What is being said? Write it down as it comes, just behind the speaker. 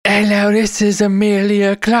Hello, this is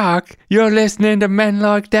Amelia Clark. You're listening to Men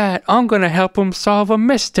Like That. I'm going to help them solve a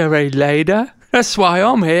mystery later. That's why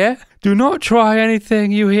I'm here. Do not try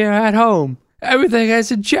anything you hear at home. Everything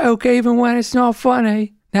is a joke even when it's not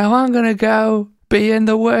funny. Now I'm going to go be in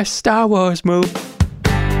the worst Star Wars movie.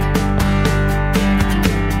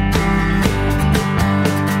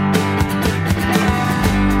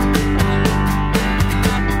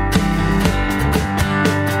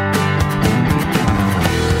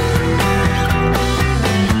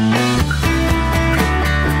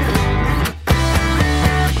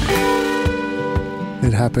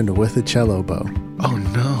 It happened with a cello bow. Oh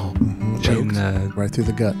no! Mm-hmm. Right through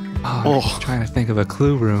the gut. I was trying to think of a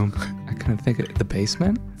clue room. I couldn't think of the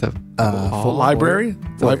basement. The library.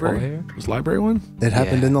 The Library. Was library one? It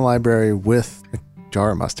happened in the library with a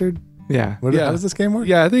jar of mustard. Yeah. How does this game work?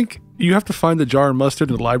 Yeah, I think you have to find the jar of mustard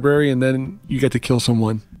in the library, and then you get to kill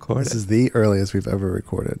someone. This is the earliest we've ever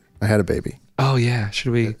recorded. I had a baby. Oh yeah.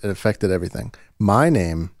 Should we? It affected everything. My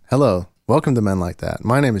name. Hello. Welcome to Men Like That.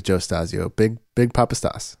 My name is Joe Stasio. Big Papa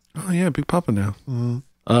Stas. Oh yeah, Big Papa now. Mm-hmm.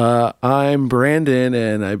 I'm Brandon,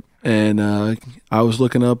 and I was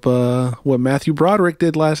looking up what Matthew Broderick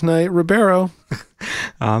did last night. Ribeiro.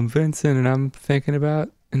 I'm Vincent, and I'm thinking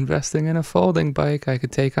about investing in a folding bike I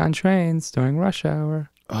could take on trains during rush hour.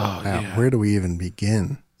 Oh Now, yeah. where do we even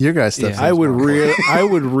begin? Your guys' stuff. Yeah. I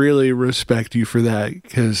would really respect you for that,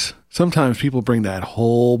 because sometimes people bring that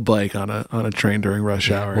whole bike on a train during rush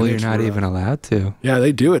hour. Well, and you're it's not rough. even allowed to. Yeah,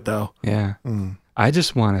 they do it though. Yeah. Mm. I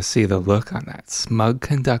just want to see the look on that smug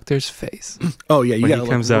conductor's face. Oh yeah, you When gotta he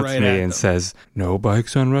comes look up right to me at and them. says, "No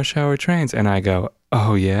bikes on rush hour trains," and I go,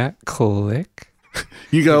 "Oh yeah, click."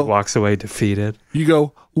 You He go, walks away defeated.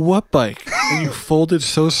 what bike? And you fold it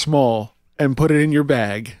so small and put it in your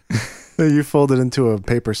bag. You fold it into a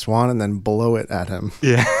paper swan and then blow it at him.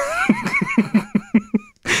 Yeah.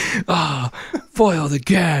 Foiled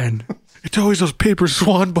again. It's always those paper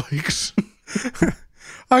swan bikes.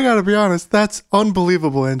 I gotta be honest, that's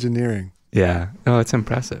unbelievable engineering. Yeah. Oh, it's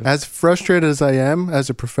impressive. As frustrated as I am as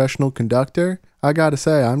a professional conductor, I gotta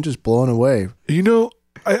say, I'm just blown away. You know,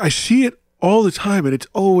 I see it all the time, and it's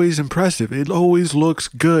always impressive. It always looks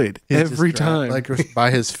good every time. Like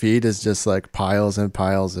by his feet is just like piles and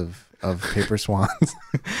piles of paper swans.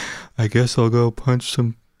 I guess I'll go punch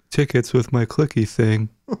some tickets with my clicky thing.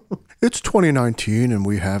 It's 2019 and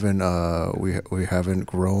we haven't we haven't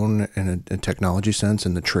grown in a technology sense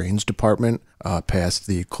in the trains department past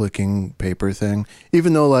the clicking paper thing.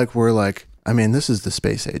 Even though this is the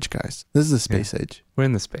space age, guys. This is the space age. We're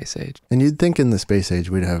in the space age. And you'd think in the space age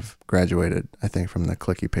we'd have graduated, I think, from the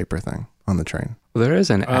clicky paper thing on the train. Well, there is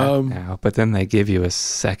an app now, but then they give you a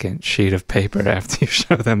second sheet of paper after you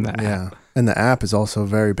show them the app. Yeah. And the app is also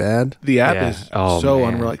very bad. The app Yeah. is Oh, so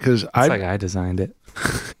man. unreliable, because It's like I designed it.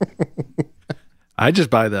 I just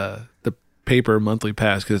buy the paper monthly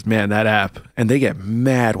pass, because man, that app, and they get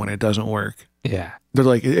mad when it doesn't work. Yeah. They're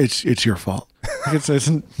like, it's your fault. It's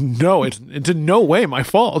in no way my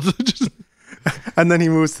fault. Just, And then he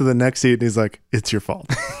moves to the next seat and he's like, it's your fault.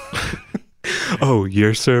 Oh,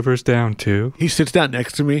 your server's down too? he sits down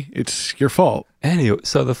next to me. It's your fault. Anyway,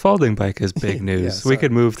 so the folding bike is big Yeah, news. sorry. We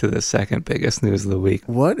could move to the second biggest news of the week.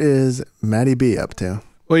 What is Matty B up to?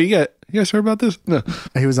 Well, you guys heard about this? No.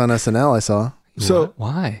 He was on SNL, I saw. So- What?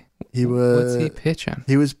 Why? He was What's he pitching?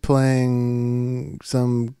 He was playing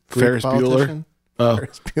some Greek Ferris Bueller? politician. Oh,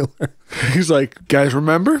 Ferris Bueller. he's like, guys,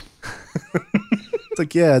 remember? It's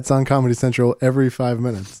like, yeah, it's on Comedy Central every 5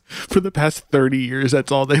 minutes. For the past 30 years, that's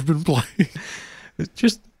all they've been playing.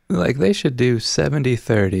 Just like they should do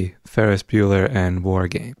 70-30 Ferris Bueller and War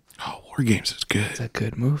Game. Oh, War Games is good. It's a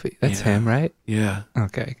good movie. That's Yeah. him, right? Yeah.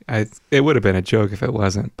 Okay. It would have been a joke if it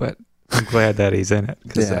wasn't, but I'm glad that he's in it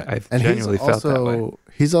because I and genuinely felt that way.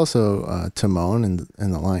 He's also Timon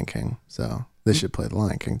in The Lion King, so they should play The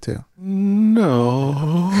Lion King too. No.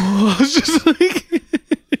 I was just like,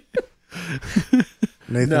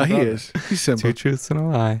 Nathan no, he Brother. is. He's simple. Two truths and a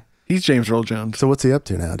lie. He's James Earl Jones. So what's he up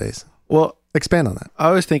to nowadays? Well, Expand on that.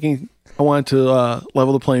 I was thinking I wanted to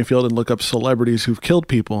level the playing field and look up celebrities who've killed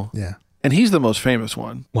people. Yeah. And he's the most famous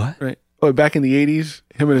one, What? right? Oh, back in the 80s,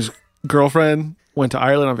 him and his girlfriend went to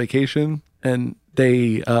Ireland on vacation, and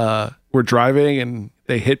they were driving and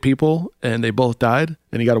they hit people and they both died,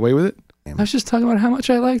 and he got away with it. I was just talking about how much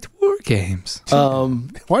I liked War Games.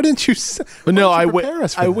 Why didn't you? But no, why I did you wait. prepare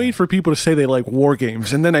us for I that? wait for people to say they like War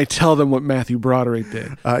Games, and then I tell them what Matthew Broderick did.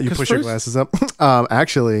 You 'Cause push your first- glasses up.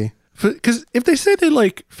 Actually, Because if they say they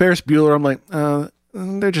like Ferris Bueller, I'm like,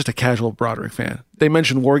 they're just a casual Broderick fan. They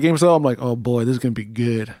mention War Games, though. I'm like, oh boy, this is gonna be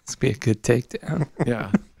good. This would be a good takedown.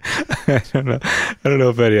 Yeah. I don't know. I don't know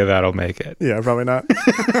if any of that'll make it. Yeah, probably not.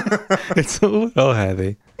 It's a little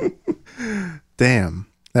heavy. Damn,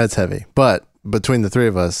 that's heavy. But between the three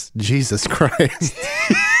of us, Jesus Christ.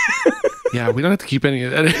 Yeah, we don't have to keep any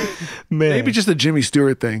of that. Man. Maybe just the Jimmy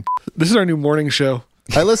Stewart thing. This is our new morning show.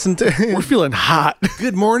 I listened to We're feeling hot.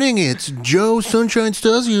 Good morning, it's Joe Sunshine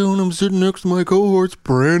Stasio, and I'm sitting next to my cohorts,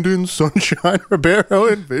 Brandon Sunshine Ribeiro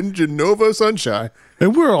and Vin Genova Sunshine.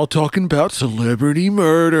 And we're all talking about celebrity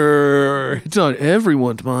murder. It's on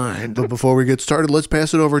everyone's mind. But before we get started, let's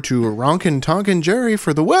pass it over to Ronkin Tonkin Jerry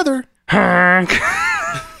for the weather. Honk.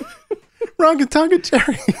 Ronkin Tonkin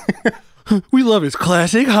Jerry. We love his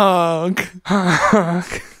classic honk.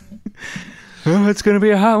 Honk. Oh, it's going to be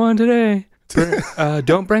a hot one today.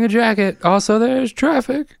 Don't bring a jacket. Also, there's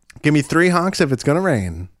traffic. Give me 3 honks if it's going to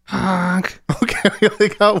rain. Honk. Okay, we only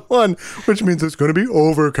got 1, which means it's going to be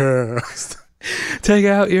overcast. Take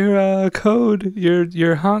out your code,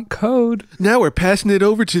 your honk code. Now we're passing it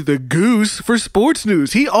over to the Goose for sports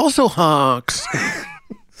news. He also honks.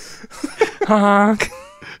 Honk.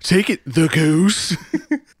 Take it, the Goose.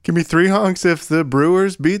 Give me 3 honks if the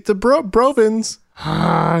Brewers beat the Brovins.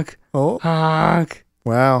 Honk. Oh, Honk.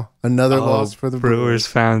 wow. Another loss for the Brewers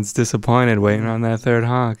fans disappointed waiting on that third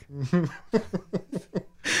honk.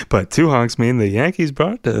 But 2 honks mean the Yankees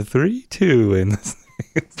brought to 3-2 in this.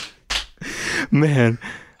 Man,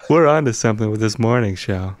 we're on to something with this morning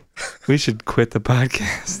show. We should quit the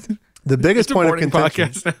podcast. The biggest It's a point of morning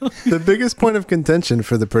contention. podcast now. The biggest point of contention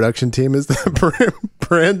for the production team is that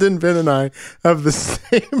Brandon, Vin, and I have the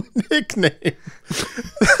same nickname,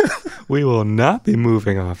 We will not be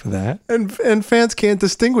moving off of that. and fans can't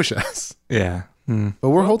distinguish us. Yeah. But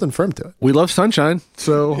we're holding firm to it. We love sunshine,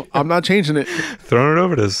 so I'm not changing it. Throwing it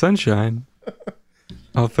over to Sunshine.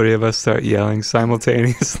 All 3 of us start yelling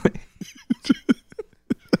simultaneously.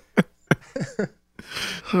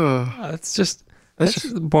 That's just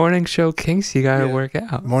morning show kinks you gotta work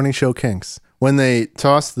out. Morning show kinks. When they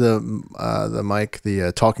toss the mic,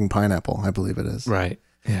 the talking pineapple, I believe it is. Right.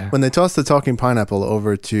 Yeah. When they toss the talking pineapple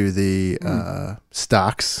over to the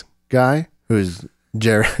stocks guy, who's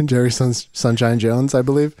Jerry Sunshine Jones, I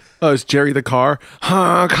believe. Oh, it's Jerry the car.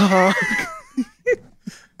 Honk, honk.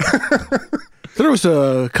 There was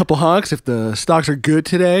a couple honks if the stocks are good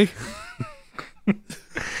today.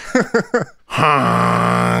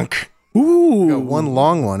 Honk. Ooh. Got one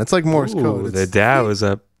long one. It's like Morse Ooh, code. the Dow is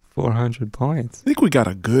up 400 points. I think we got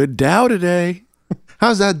a good Dow today.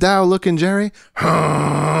 How's that Dow looking, Jerry?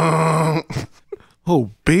 Honk.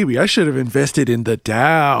 Oh, baby, I should have invested in the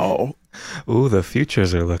Dow. Ooh, the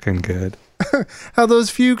futures are looking good. How those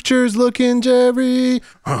futures looking, Jerry?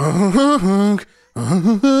 Honk.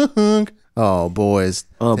 Honk. Oh, boys.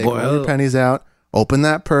 Oh, Take boy. all your pennies out. Open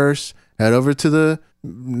that purse. Head over to the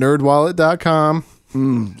nerdwallet.com.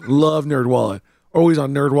 Love NerdWallet. Always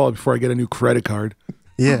on NerdWallet before I get a new credit card.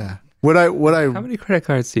 Yeah. What I How many credit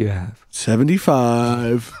cards do you have?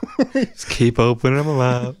 75. Just keep opening them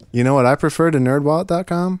up. you know what I prefer to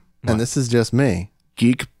nerdwallet.com? What? And this is just me.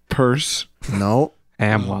 Geek purse. No.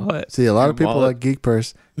 Ham wallet. See, a lot of Ham people wallet. like Geek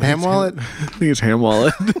Purse. Ham Wallet? I think it's Ham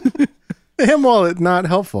Wallet. Ham Wallet, not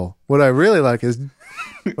helpful. What I really like is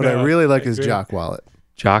agree. Jock Wallet.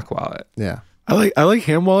 Jock wallet. Yeah. I like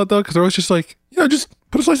Ham Wallet though, because they're always just like, just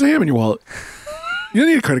put a slice of ham in your wallet. You don't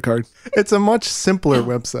need a credit card. It's a much simpler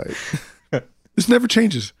website. This never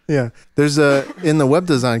changes. Yeah. There's in the web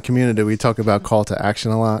design community, we talk about call to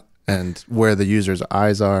action a lot and where the user's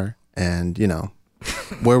eyes are and,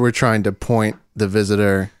 where we're trying to point the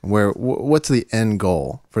visitor, what's the end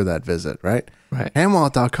goal for that visit, right? Right.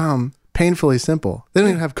 Hamwallet.com, painfully simple. They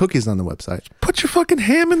don't even have cookies on the website. Put your fucking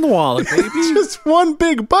ham in the wallet, baby. It's just one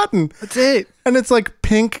big button. That's it. And it's like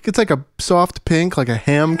pink. It's like a soft pink, like a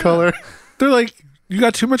ham color. They're like, you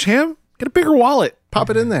got too much ham? Get a bigger wallet. Pop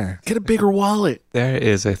it in there. Get a bigger wallet. There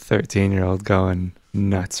is a 13-year-old going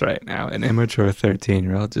nuts right now. An immature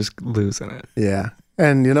 13-year-old just losing it. Yeah.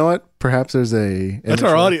 And you know what? Perhaps there's That's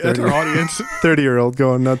our audience. That's our audience. 30-year-old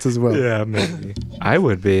going nuts as well. Yeah, maybe. I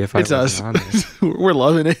would be if It's I us. wasn't on this. We're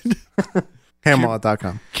loving it.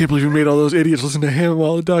 Hamwallet.com. Can't believe we made all those idiots listen to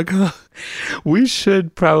hamwallet.com. We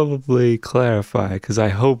should probably clarify because I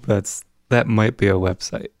hope that might be a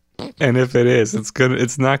website. And if it is,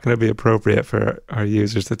 it's not gonna be appropriate for our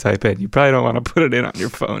users to type in. You probably don't want to put it in on your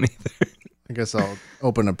phone either. I guess I'll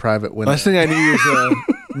open a private window. Last thing I need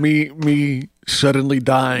is me suddenly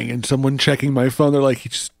dying and someone checking my phone. They're like,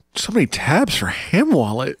 just so many tabs for Ham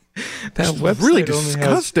Wallet. That It's website really only has-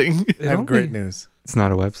 disgusting. I have great news. It's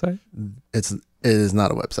not a website. It is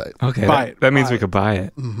not a website. Okay, Buy it. that means Buy we it. could buy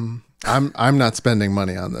it. I'm not spending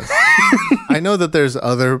money on this. I know that there's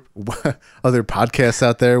other podcasts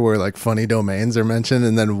out there where like funny domains are mentioned,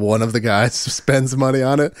 and then one of the guys spends money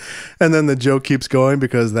on it, and then the joke keeps going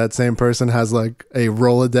because that same person has like a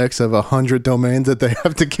Rolodex of 100 domains that they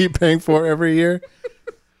have to keep paying for every year.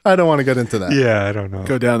 I don't want to get into that. Yeah, I don't know.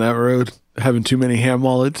 Go down that road. Having too many ham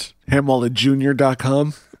wallets.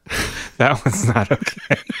 Hamwalletjr.com. That one's not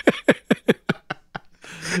okay.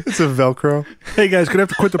 It's a Velcro. Hey guys, gonna have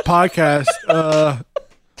to quit the podcast.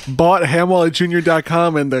 Bought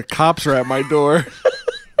hamwalletjr.com and the cops are at my door.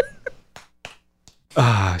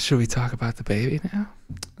 Should we talk about the baby now?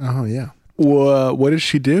 Oh yeah. What does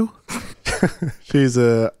she do? She's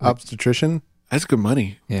a obstetrician. That's good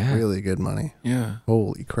money. Yeah. Really good money. Yeah.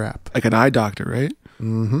 Holy crap. Like an eye doctor, right?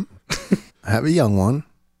 Mm-hmm. I have a young one.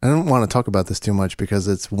 I don't want to talk about this too much because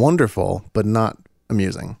it's wonderful, but not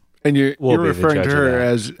amusing. And you're We'll be the referring to judge of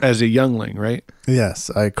her that. as a youngling, right? Yes,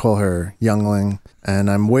 I call her youngling, and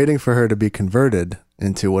I'm waiting for her to be converted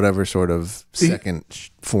into whatever sort of second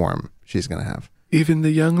form she's going to have. Even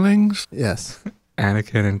the younglings? Yes.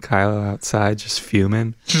 Anakin and Kylo outside just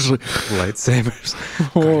fuming. Just like, Lightsabers.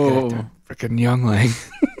 whoa. Freaking youngling.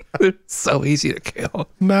 They're so easy to kill.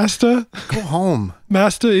 Master? Go home.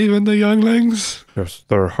 Master, even the younglings?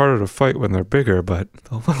 They're harder to fight when they're bigger, but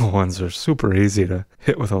the little ones are super easy to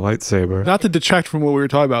hit with a lightsaber. Not to detract from what we were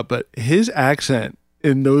talking about, but his accent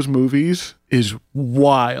in those movies is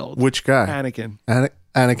wild. Which guy? Anakin.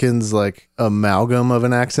 Anakin's like amalgam of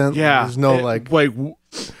an accent? Yeah. There's no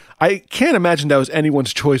I can't imagine that was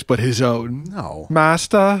anyone's choice but his own. No.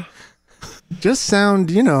 Master? Just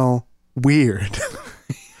sound, weird.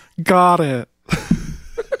 Got it.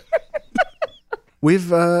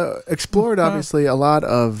 We've explored, obviously, a lot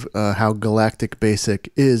of how Galactic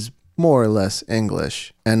Basic is more or less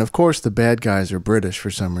English. And, of course, the bad guys are British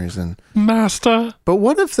for some reason. Master? But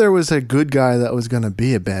what if there was a good guy that was going to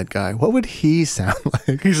be a bad guy? What would he sound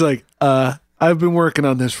like? He's like, I've been working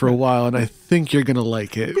on this for a while, and I think you're going to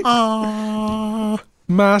like it.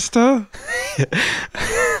 Master?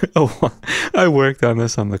 Oh, I worked on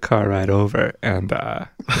this on the car ride over, and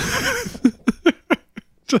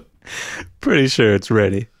pretty sure it's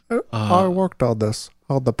ready. I worked on this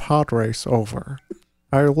on the pod race over.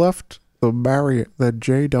 I left the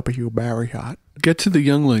JW Marriott. Get to the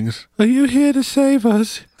younglings. Are you here to save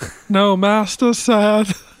us? No, Master sad.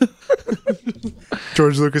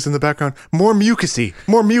 George Lucas in the background. More mucusy.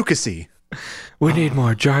 More mucusy. We need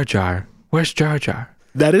more Jar Jar. Where's Jar Jar?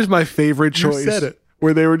 That is my favorite You choice. said it.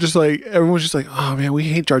 Where they were just like, everyone was just like, oh man, we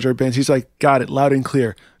hate Jar Jar Binks. He's like, got it, loud and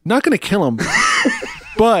clear. Not going to kill him.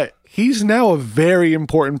 But he's now a very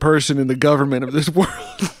important person in the government of this world.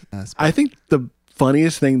 I think the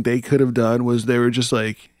funniest thing they could have done was they were just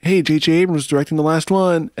like, hey, J.J. Abrams was directing the last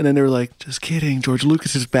one. And then they were like, just kidding. George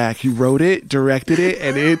Lucas is back. He wrote it, directed it,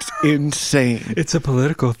 and it's insane. It's a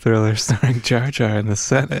political thriller starring Jar Jar in the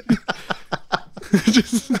Senate.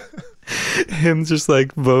 Him just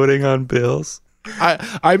like voting on bills.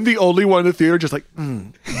 I'm the only one in the theater just like,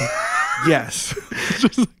 yes.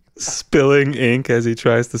 Just Spilling ink as he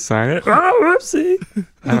tries to sign it. Oh, whoopsie.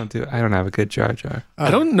 I don't have a good Jar Jar.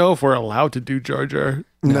 I don't know if we're allowed to do Jar Jar.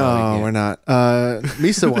 No, we're not.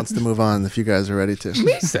 Misa wants to move on if you guys are ready to.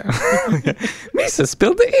 Misa. Misa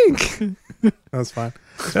spilled the ink. That's fine.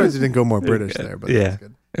 I suppose you didn't go more British there, but Yeah. that's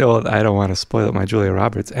good. Well, I don't want to spoil my Julia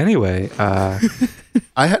Roberts. Anyway, you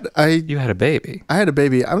had a baby. I had a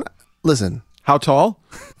baby. Listen, How tall?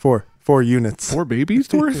 4 units. 4 babies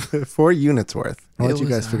worth? 4 units worth. I'll let It you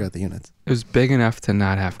was, guys figure out the units. It was big enough to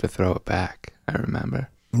not have to throw it back. I remember.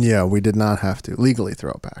 Yeah, we did not have to legally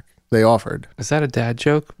throw it back. They offered. Is that a dad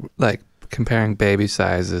joke? Like comparing baby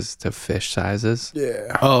sizes to fish sizes?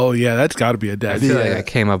 Yeah. Oh, yeah, that's got to be a I dad. feel Yeah. like I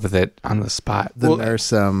came up with it on the spot. The nurse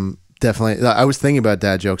definitely. I was thinking about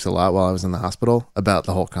dad jokes a lot while I was in the hospital about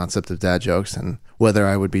the whole concept of dad jokes and whether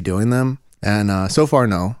I would be doing them. And so far,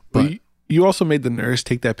 no. But But you also made the nurse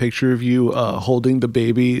take that picture of you holding the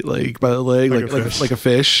baby like by the leg, like a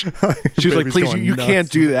fish. She was like, Baby's please, going you nuts. can't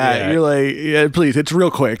do that. Yeah. You're like, yeah, please, it's real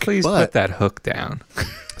quick. Please But- put that hook down.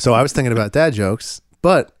 so I was thinking about dad jokes,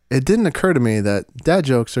 but it didn't occur to me that dad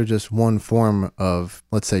jokes are just one form of,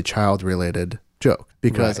 let's say, child-related joke.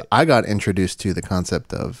 Because Right. I got introduced to the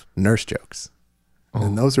concept of nurse jokes,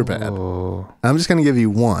 and those are bad. Oh, I'm just going to give you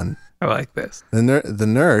one. I like this. The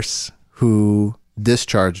nurse who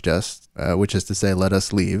discharged us, which is to say let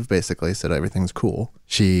us leave, basically said everything's cool.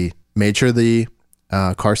 She made sure the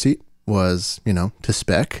car seat was, to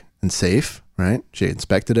spec and safe, right? She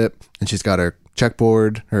inspected it, and she's got her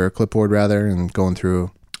clipboard rather, and going through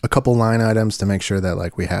a couple line items to make sure that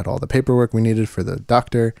like we had all the paperwork we needed for the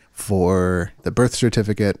doctor, for the birth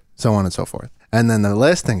certificate, so on and so forth. And then the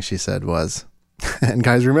last thing she said was, and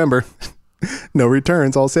guys, remember, no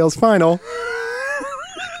returns, all sales final.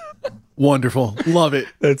 Wonderful. Love it.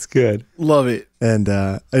 That's good. Love it. And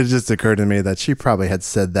it just occurred to me that she probably had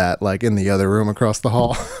said that like in the other room across the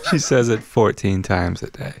hall. She says it 14 times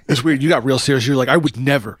a day. It's weird. You got real serious. You're like, I would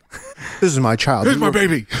never. This is my child. This is my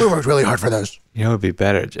baby. We worked really hard for this. You know what would be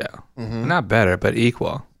better, Joe? Not better, but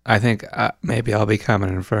equal. I think maybe I'll become an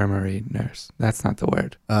infirmary nurse. That's not the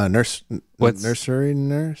word. What's nursery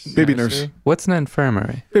nurse? Baby nurse. What's an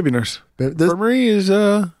infirmary? Baby nurse. This, Infirmary is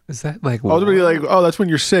Is that like... I was gonna be like, oh, that's when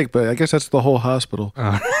you're sick, but I guess that's the whole hospital.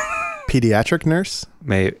 pediatric nurse?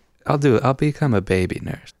 Maybe. I'll become a baby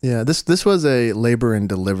nurse. Yeah, this was a labor and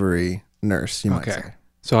delivery nurse, you might say.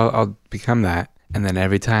 So I'll become that. And then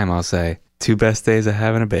every time I'll say, 2 best days of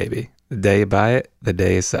having a baby. The day you buy it, the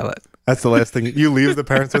day you sell it. That's the last thing. You leave the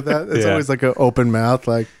parents with that? It's Yeah. always like an open mouth,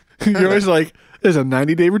 like, You're always like, there's a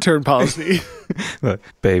 90-day return policy. Look,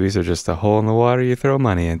 babies are just a hole in the water you throw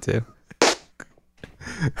money into.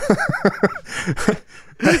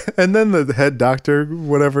 and then the head doctor,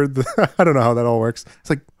 whatever, I don't know how that all works. It's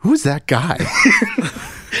like, who's that guy?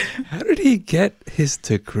 How did he get his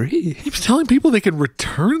degree? He was telling people they can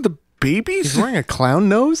return the babies? He's wearing a clown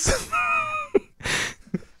nose?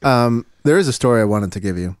 There is a story I wanted to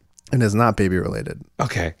give you, and it's not baby related.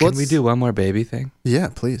 Okay, can we do one more baby thing? Yeah,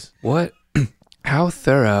 please. What? How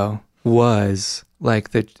thorough was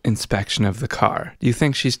like the inspection of the car? Do you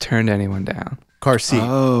think she's turned anyone down? Car seat.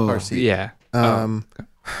 Oh. Car seat. Yeah.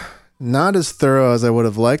 Not as thorough as I would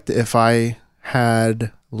have liked if I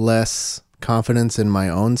had less confidence in my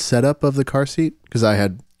own setup of the car seat, because I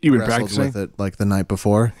had You been wrestled practicing? with it like the night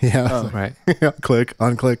before. Yeah. Oh. Right. Yeah, click,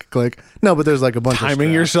 unclick, click. No, but there's like a bunch of Timing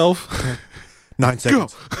straps. yourself? 9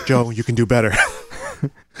 seconds. Joe, you can do better.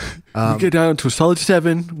 You get down to a solid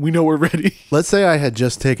 7. We know we're ready. Let's say I had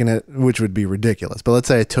just taken it, which would be ridiculous, but let's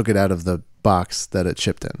say I took it out of the box that it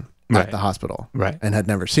shipped in Right. at the hospital, Right. and had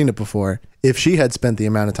never seen it before. If she had spent the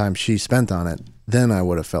amount of time she spent on it, then I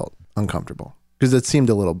would have felt uncomfortable because it seemed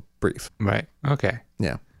a little brief. Right. Okay.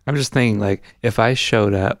 Yeah. I'm just thinking, like, if I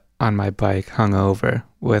showed up on my bike hungover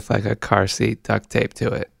with like a car seat duct tape to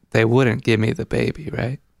it, they wouldn't give me the baby,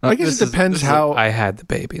 right? I guess it depends how I had the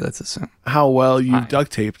baby, let's assume. well you Fine.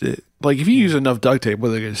 duct taped it. Like, if you use enough duct tape, what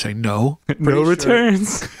are they going to say? No? No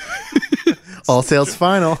returns. All sales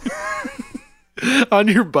final. On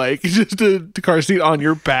your bike, just a car seat on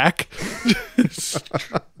your back. Just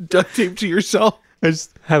duct tape to yourself. I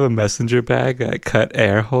just have a messenger bag I cut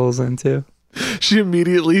air holes into. She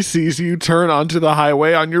immediately sees you turn onto the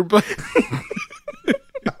highway on your bike.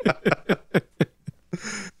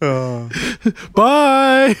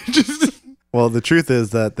 Bye. Just Well, the truth is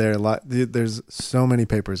that there's so many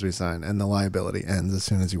papers we sign, and the liability ends as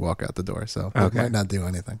soon as you walk out the door. So it might not do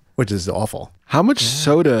anything, which is awful. how much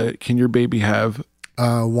soda can your baby have?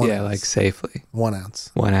 1 Yeah, ounce. like safely. 1 ounce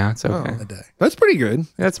 1 ounce, okay. a day. That's pretty good.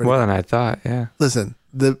 That's more than I thought, yeah. Listen,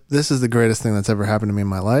 this is the greatest thing that's ever happened to me in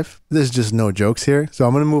my life. There's just no jokes here, so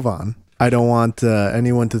I'm going to move on. I don't want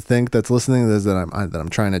anyone to think that's listening to this that I'm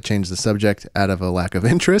trying to change the subject out of a lack of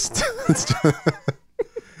interest.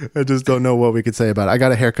 I just don't know what we could say about it. I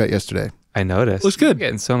got a haircut yesterday. I noticed. Looks good. You're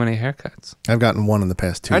getting so many haircuts. I've gotten one in the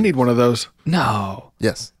past 2. I need one of those. No.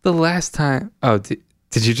 Yes. The last time. Oh,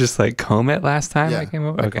 did you just like comb it last time I came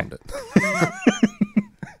over? I Okay. combed it.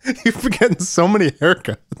 You're getting so many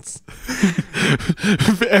haircuts.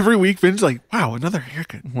 Every week, Vin's like, wow, another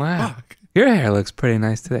haircut. Wow. Fuck. Your hair looks pretty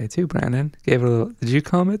nice today too, Brandon. Gave it a little. Did you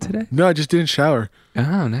comb it today? No, I just didn't shower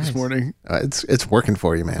Oh, nice. this morning. It's working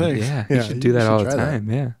for you, man. Thanks. Yeah, Yeah, you should do that all the try that. time.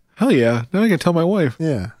 Yeah. Hell yeah. Now I can tell my wife.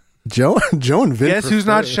 Yeah. Joe and Vin. Guess who's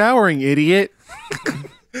not prefer- showering, idiot?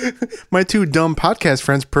 My 2 dumb podcast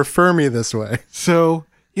friends prefer me this way. So,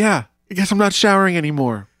 yeah, I guess I'm not showering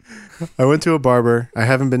anymore. I went to a barber. I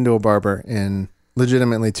haven't been to a barber in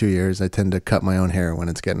legitimately 2 years. I tend to cut my own hair when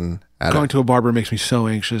it's getting out Going of. to a barber makes me so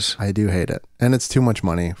anxious. I do hate it, and it's too much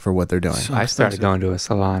money for what they're doing. So I started expensive. going to a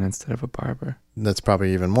salon instead of a barber. That's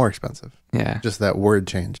probably even more expensive. Yeah, Just that word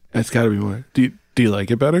change. That's got to be more. Do you like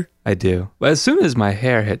it better? I do. But as soon as my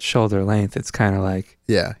hair hits shoulder length, it's kind of like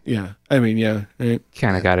Yeah. I mean, yeah. you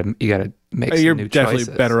gotta make some You're new definitely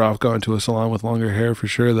choices. better off going to a salon with longer hair for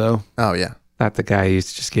sure, though. Oh yeah. Not the guy who used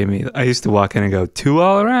to just give me. I used to walk in and go 2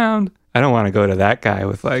 all around. I don't want to go to that guy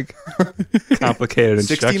with like complicated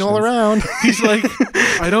instructions. 16 all around. He's like,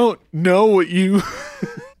 I don't know what you.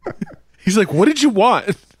 He's like, what did you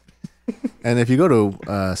want? And if you go to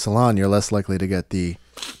a salon, you're less likely to get the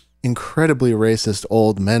incredibly racist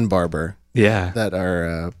old men barber Yeah. that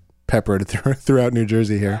are peppered throughout New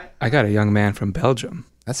Jersey here. I got a young man from Belgium.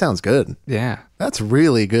 That sounds good. Yeah. That's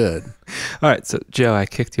really good. All right. So, Joe, I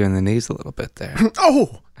kicked you in the knees a little bit there.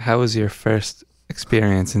 Oh! How was your first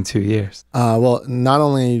experience in 2 years? Well, not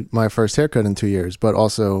only my first haircut in 2 years, but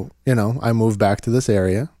also, I moved back to this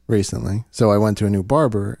area recently. So I went to a new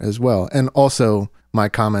barber as well. And also, my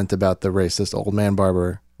comment about the racist old man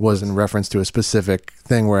barber was in reference to a specific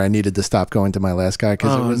thing where I needed to stop going to my last guy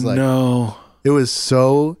because it was like, no. it was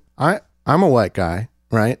so, I'm a white guy,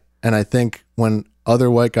 right? And I think when other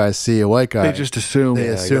white guys see a white guy, They just assume. they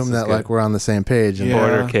Yeah, I guess assume that's that good. like we're on the same page. And Yeah.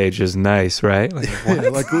 Border cage is nice, right? Like, yeah,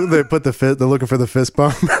 like they put they're looking for the fist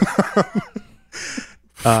bump.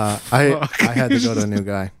 I had to go to a new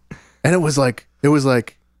guy, and it was like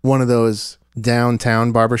one of those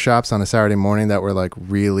downtown barbershops on a Saturday morning that were like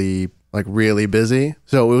really busy.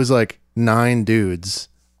 So it was like 9 dudes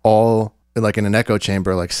all like in an echo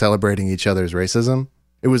chamber, like celebrating each other's racism.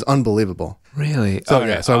 It was unbelievable. really? So All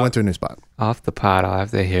right, so I went to a new spot. off the pot. I'll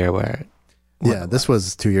have to hear where. Yeah, this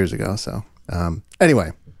was 2 years ago. So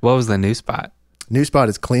anyway, What was the new spot? new spot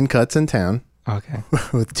is Clean Cuts in town Okay.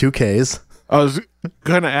 with 2 Ks. I was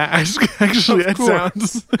gonna ask. Actually, it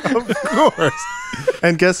sounds. Of course.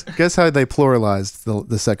 And guess how they pluralized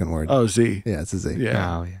the second word. Oh, Z. Yeah, it's a Z.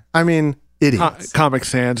 Yeah. Oh, yeah. I mean, idiots. Comic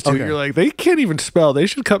Sans too. Okay. You're like, they can't even spell. They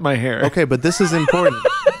should cut my hair. Okay, but this is important.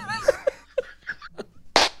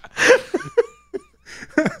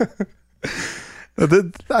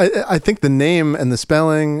 I think the name and the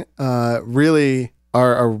spelling really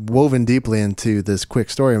are woven deeply into this quick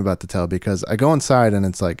story I'm about to tell, because I go inside and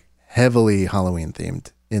it's like heavily Halloween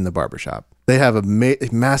themed in the barbershop. They have a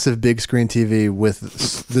massive big screen TV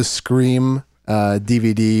with the Scream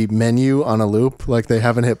DVD menu on a loop, like they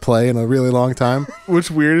haven't hit play in a really long time.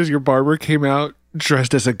 What's weird is your barber came out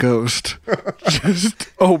dressed as a ghost.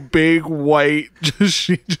 Big white.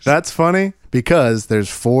 That's funny because there's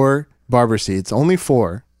 4 barber seats, only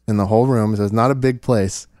 4 in the whole room, so it's not a big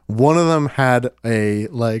place. One of them had a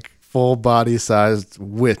like full body sized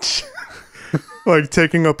witch like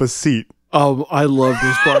taking up a seat. Oh, I love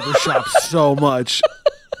this barbershop so much.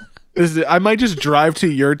 I might just drive to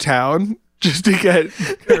your town just to get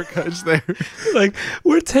haircuts there. Like,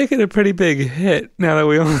 we're taking a pretty big hit now that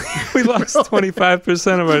we lost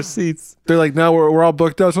 25% of our seats. They're like, no, we're all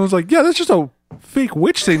booked up. Someone's like, yeah, that's just a fake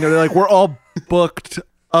witch thing. They're like, we're all booked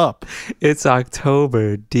up. It's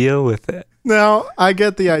October. Deal with it. Now, I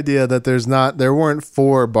get the idea that there weren't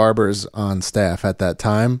 4 barbers on staff at that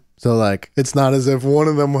time. So like it's not as if one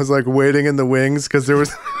of them was like waiting in the wings because there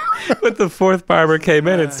was But the 4th barber came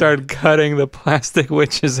in and started cutting the plastic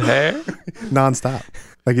witch's hair. nonstop.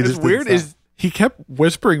 Like he It's just weird didn't is he kept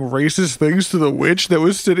whispering racist things to the witch that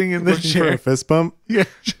was sitting in the stop. For a chair. fist bump. Yeah.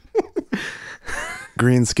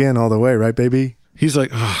 Green skin all the way, right, baby? He's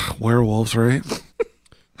like, ugh, werewolves, right?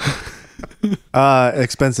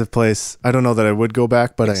 Expensive place. I don't know that I would go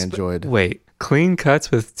back, but I enjoyed. Wait, clean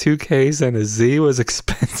cuts with 2 Ks and a Z was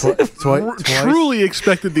expensive? Truly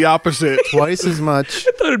expected the opposite. Twice as much.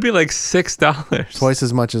 I thought it'd be like $6. Twice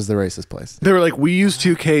as much as the racist place. They were like, we use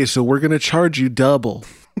 2K, so we're going to charge you double.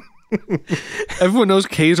 Everyone knows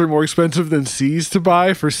Ks are more expensive than Cs to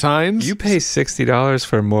buy for signs. You pay $60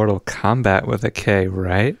 for Mortal Kombat with a K,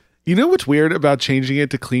 right? You know what's weird about changing it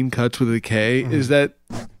to clean cuts with a K is that,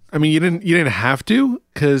 I mean, you didn't have to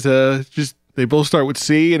because just they both start with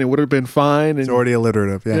C and it would have been fine. And It's already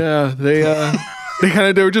alliterative. Yeah.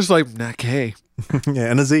 yeah, they were just like, nah, K Yeah,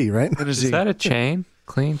 and a Z, right? and a Z. Is that a chain?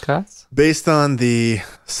 Clean cuts? Based on the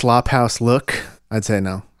slop house look, I'd say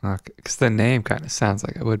no. Okay, because the name kind of sounds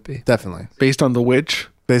like it would be. Definitely. Based on the witch?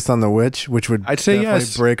 Based on the witch, which would I'd say definitely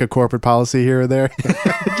yes. break a corporate policy here or there.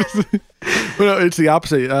 But no, it's the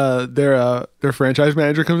opposite. Their franchise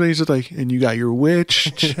manager comes in. He's just like, and you got your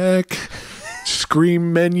witch check,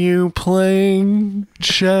 Scream menu playing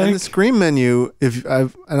check. And the Scream menu,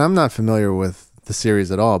 I'm not familiar with the series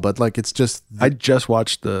at all, but like it's just I just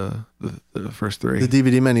watched the first 3. the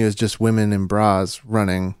DVD menu is just women in bras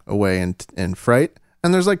running away in fright,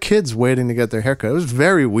 and there's like kids waiting to get their haircut. It was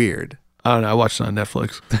very weird. I don't know. I watched it on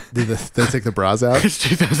Netflix. Did they take the bras out? It's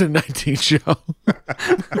 2019 show.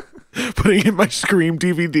 Putting in my Scream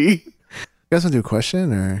DVD. You guys want to do a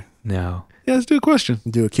question or No. Yeah, let's do a question.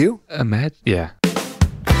 do a cue? Yeah.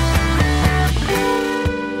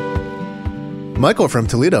 Michael from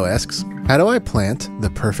Toledo asks, how do I plant the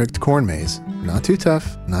perfect corn maze? Not too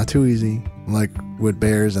tough, not too easy, like with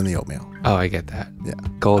bears and the oatmeal. Oh, I get that. Yeah.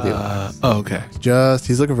 Goldilocks. Okay.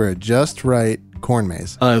 He's looking for a just right corn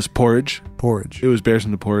maze. It was porridge. Porridge. It was bears in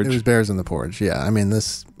the porridge. It was bears in the porridge. Yeah. I mean,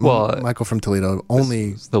 Well, Michael from Toledo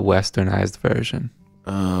only. It's the westernized version.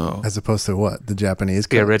 Oh. As opposed to what? The Japanese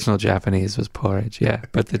The cup? original Japanese was porridge, yeah,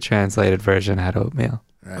 but the translated version had oatmeal.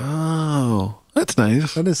 Oh, that's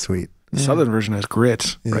nice. That is sweet. The Southern version has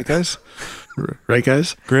grits, Yeah. right, guys? Right,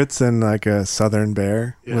 guys? Grits and like a southern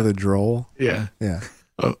bear with a droll. Yeah. Yeah.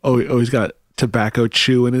 Oh, he's got tobacco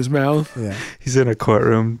chew in his mouth. Yeah. He's in a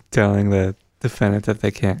courtroom telling the defendant that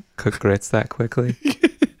they can't cook grits that quickly.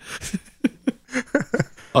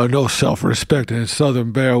 No self-respecting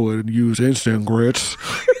Southern bear would use instant grits.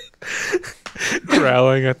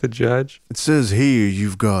 Growling at the judge. It says here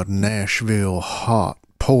you've got Nashville hot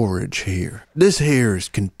porridge here. This here is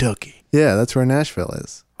Kentucky. Yeah, that's where Nashville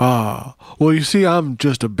is. Ah, well, you see, I'm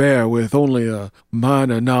just a bear with only a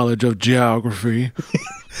minor knowledge of geography.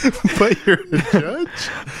 But you're a judge?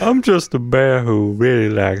 I'm just a bear who really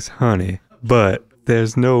likes honey, but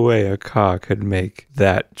there's no way a car could make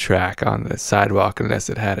that track on the sidewalk unless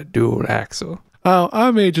it had a dual axle. I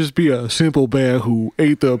may just be a simple bear who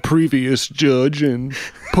ate the previous judge and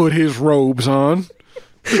put his robes on.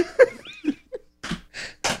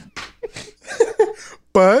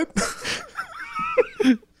 But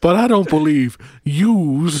I don't believe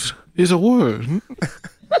use is a word.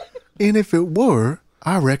 and if it were,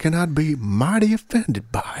 I reckon I'd be mighty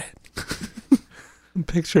offended by it. I'm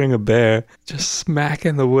picturing a bear just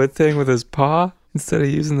smacking the wood thing with his paw instead of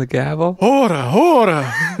using the gavel.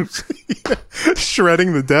 Order!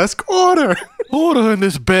 Shredding the desk. Order! Order in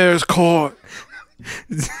this bear's court.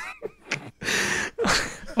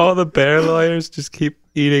 All the bear lawyers just keep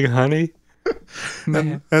eating honey.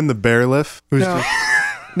 Man. And the bear lift. Who's just,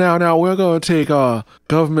 Now we're going to take our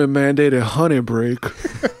government mandated honey break.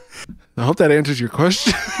 I hope that answers your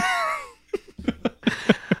question.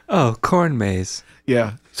 Oh, corn maze.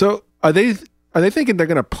 Yeah. So are they thinking they're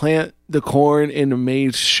going to plant the corn in a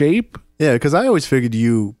maize shape? yeah, because I always figured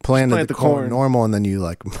you planted plant the the corn corn. normal and then you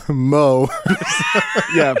like mow.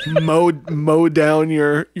 Yeah, mow down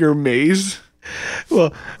your maize.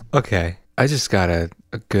 Well, okay. I just got a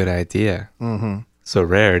good idea. Mm-hmm. So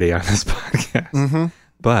rarity on this podcast. Mm-hmm.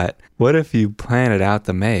 But what if you planted out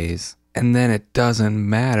the maze and then it doesn't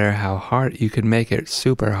matter how hard you could make it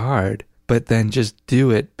super hard, but then just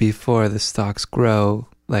do it before the stalks grow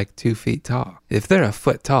like 2 feet tall. If they're a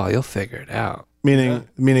foot tall, you'll figure it out. Meaning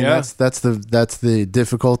Yeah. that's the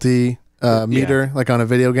difficulty meter, like on a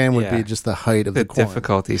video game, would Yeah. be just the height of The the corn.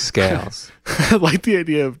 difficulty scales. I like the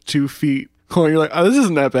idea of 2 feet corn. You're like, oh, this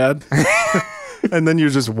isn't that bad. And then you're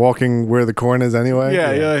just walking where the corn is anyway.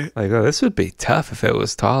 Yeah. Like, oh, this would be tough if it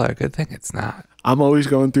was taller. Good thing it's not. I'm always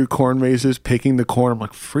going through corn mazes, picking the corn. I'm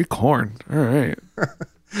like, free corn. All right.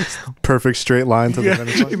 Perfect straight line to the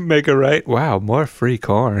finish You line. make a right. Wow, more free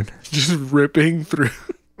corn. Just ripping through.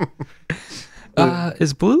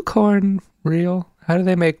 Is blue corn real? How do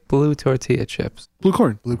they make blue tortilla chips? Blue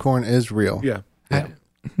corn. Blue corn is real. Yeah. Yeah.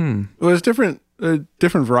 Hmm. Well, it's different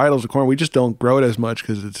varietals of corn. We just don't grow it as much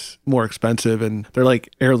because it's more expensive and they're like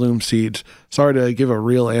heirloom seeds. Sorry to give a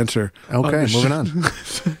real answer. Okay, moving on.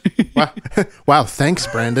 Wow. Wow, thanks,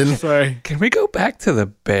 Brandon. Sorry. Can we go back to the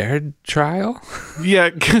Baird trial?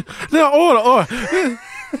 Yeah. No, order.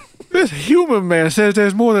 This human man says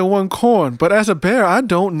there's more than one corn, but as a bear, I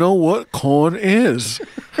don't know what corn is.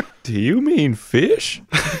 Do you mean fish?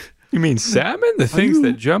 You mean salmon? The things you-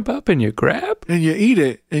 that jump up and you grab? And you eat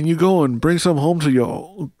it, and you go and bring some home to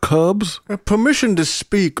your cubs. Permission to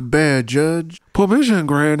speak, Bear Judge. Permission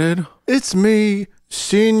granted. It's me,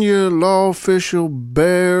 Senior Law Official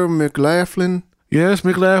Bear McLaughlin. Yes,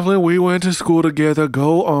 McLaughlin, we went to school together.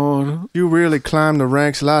 Go on. You really climbed the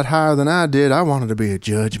ranks a lot higher than I did. I wanted to be a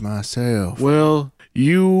judge myself. Well,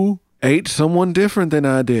 you ate someone different than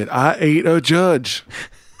I did. I ate a judge.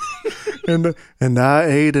 And I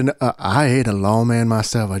ate a lawman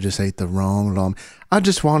myself. I just ate the wrong lawman. I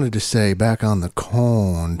just wanted to say, back on the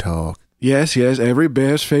corn talk. Yes, every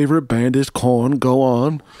bear's favorite band is corn. Go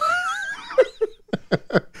on.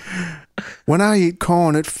 When I eat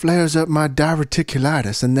corn, it flares up my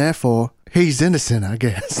diverticulitis, and therefore he's innocent, I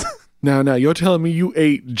guess. Now, you're telling me you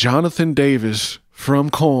ate Jonathan Davis from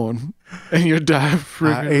corn, and you're dying for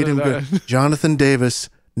I ate him good. Jonathan Davis,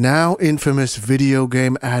 now infamous video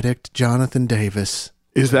game addict Jonathan Davis.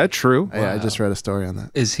 Is that true? Yeah, I just read a story on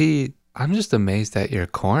that. Is he? I'm just amazed at your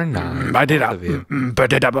corn knowledge. I did both up. of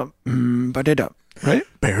you. Right?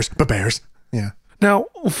 Bears. Yeah. Now,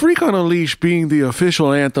 Freak on a Leash being the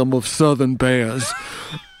official anthem of Southern Bears.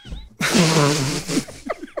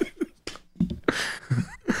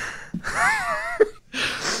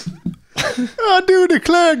 I do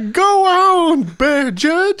declare, go on, Bear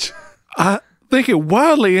Judge. I think it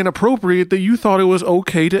wildly inappropriate that you thought it was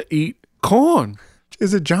okay to eat corn.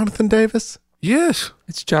 Is it Jonathan Davis? Yes.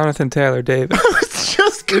 It's Jonathan Taylor Davis. It's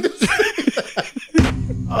just gonna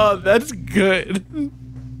Oh, that's good.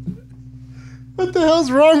 What the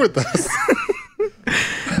hell's wrong with us?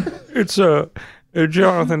 It's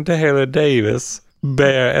Jonathan Taylor Davis,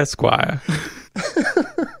 Bear Esquire.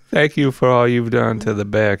 Thank you for all you've done to the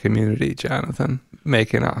bear community, Jonathan,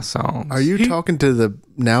 making our songs. Are you talking to the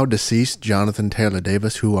now deceased Jonathan Taylor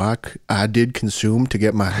Davis, who I did consume to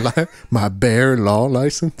get my bear law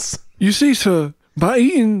license? You see, sir, by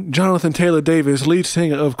eating Jonathan Taylor Davis, lead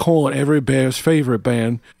singer of Korn, every bear's favorite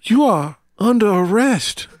band, you are under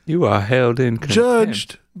arrest, You are held in contempt.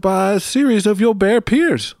 judged by a series of your bear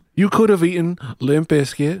peers. You could have eaten Limp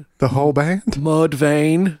Bizkit, The whole band?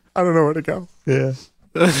 Mudvayne. I don't know where to go. Yeah.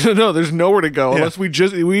 No, there's nowhere to go unless we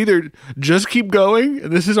either just keep going,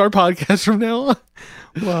 and this is our podcast from now on.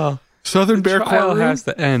 Well, Southern Bear trial Courtroom. has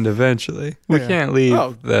to end eventually. We Yeah. can't leave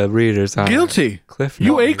Oh. the readers on Guilty. cliff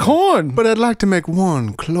You note. ate corn. But I'd like to make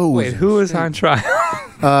one close. Wait, who is on trial?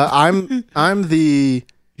 I'm the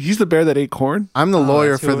He's the bear that ate corn,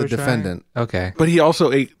 lawyer that's who for the we're trying? defendant, Okay. but he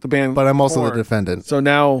also ate the band. but I'm also Korn. the defendant. So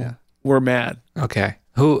now we're mad. Okay.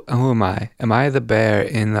 Who am I? Am I the bear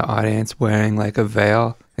in the audience wearing like a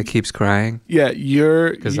veil that keeps crying? Yeah, you're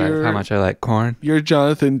Because how much I like corn? you're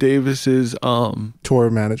Jonathan Davis's Tour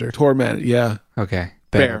manager. tour manager. Yeah, Okay.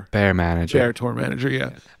 Bear. Bear manager. bear tour manager. Yeah.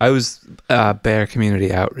 I was bear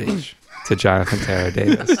community outreach to Jonathan Taylor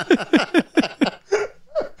Davis.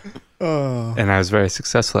 And I was very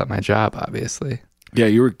successful at my job, obviously. Yeah,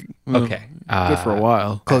 you were Okay. good for a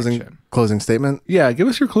while. Closing statement. Yeah, give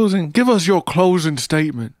us your closing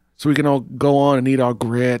statement so we can all go on and eat our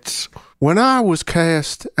grits. When I was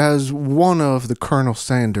cast as one of the Colonel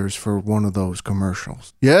Sanders for one of those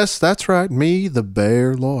commercials. Yes, that's right. Me, the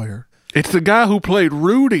bear lawyer. It's the guy who played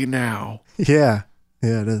Rudy now. Yeah.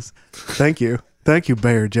 Yeah, it is. Thank you. Thank you,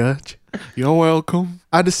 Bear Judge. You're welcome.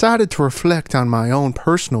 I decided to reflect on my own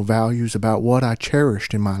personal values about what I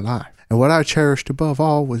cherished in my life. And what I cherished above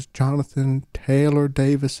all was Jonathan Taylor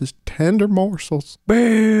Davis's tender morsels.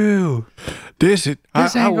 Boo! This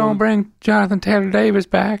This ain't gonna bring Jonathan Taylor Davis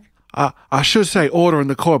back. I should say order in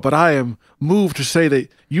the court, but I am moved to say that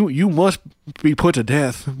you must be put to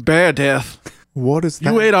death. Bear death. What is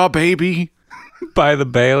that? You ate our baby. By the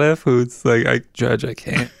bailiff, who's like, Judge, I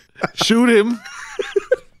can't. Shoot him.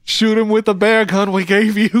 Shoot him with the bear gun we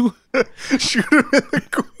gave you. Shoot him in the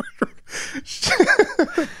courtroom. Shoot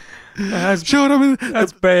him in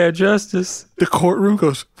That's bear justice. the courtroom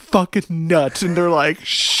goes fucking nuts, and they're like,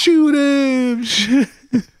 shoot him.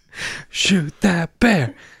 Shoot that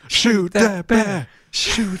bear. Shoot that bear.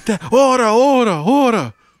 Shoot that.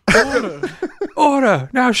 Order. Order!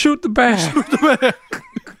 Now shoot the bear.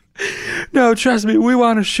 No, trust me, we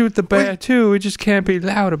want to shoot the bear too. We just can't be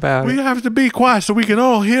loud about We it. have to be quiet so we can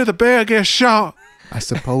all hear the bear get shot. I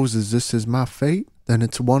suppose as this is my fate, then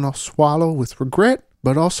it's one I'll swallow with regret,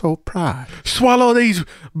 but also pride. Swallow these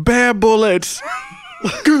bear bullets.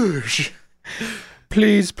 Goosh.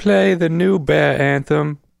 Please play the new bear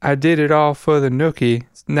anthem. I did it all for the nookie.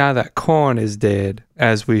 Now that corn is dead,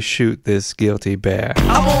 as we shoot this guilty bear.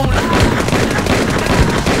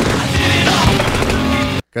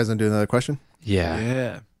 Guys, want to do another question? Yeah.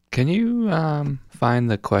 Yeah. Can you find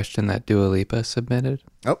the question that Dua Lipa submitted?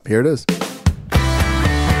 Oh, here it is.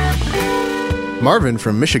 Marvin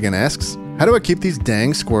from Michigan asks, how do I keep these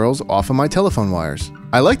dang squirrels off of my telephone wires?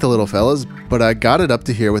 I like the little fellas, but I got it up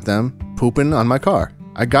to here with them pooping on my car.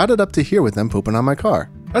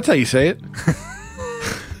 That's how you say it.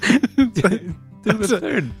 Do the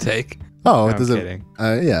third take. Oh, I'm it doesn't. kidding.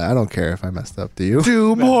 Yeah, I don't care if I messed up. Do you?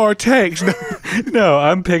 2 more takes. No,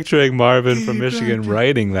 I'm picturing Marvin from Michigan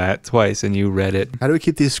writing that twice and you read it. How do we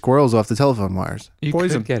keep these squirrels off the telephone wires? You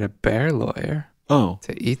Poison. could get a bear lawyer Oh.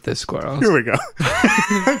 to eat the squirrels. Here we go.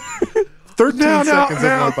 13 seconds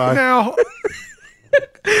have went by. now.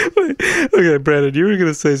 Okay, Brandon, you were going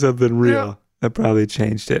to say something real Yeah. that probably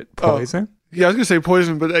changed it. Poison? Yeah, I was going to say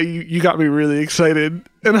poison, but you got me really excited.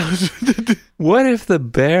 And I was... What if the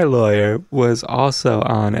bear lawyer was also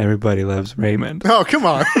on Everybody Loves Raymond? Oh, come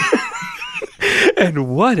on. And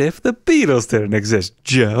what if the Beatles didn't exist,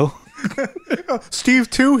 Joe? Steve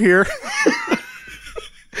 2 here.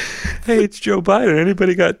 Hey, it's Joe Biden.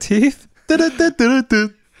 Anybody got teeth? Go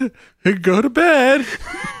to bed.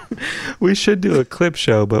 We should do a clip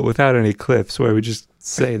show, but without any clips, where we just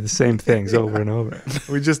say the same things over and over.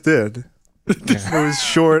 We just did. It was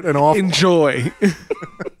short and awful. Enjoy.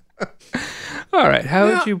 All right, how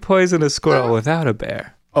would you poison a squirrel without a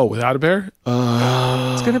bear? Oh, without a bear?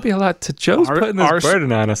 It's going to be a lot to Joe's putting this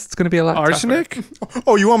burden on us. It's going to be a lot arsenic? tougher.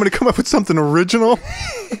 Oh, you want me to come up with something original?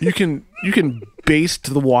 You can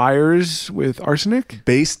baste the wires with arsenic?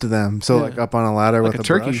 Baste them. So like up on a ladder Like with a a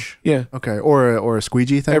turkey. brush? Yeah. Okay. Or a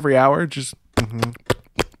squeegee thing? Every hour, just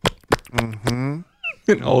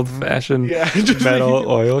An old-fashioned just metal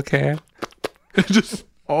oil can. just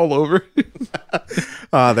all over.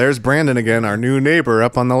 There's Brandon again, our new neighbor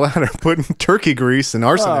up on the ladder, putting turkey grease and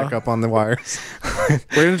arsenic up on the wires.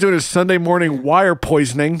 Brandon's doing his Sunday morning wire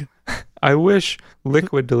poisoning. I wish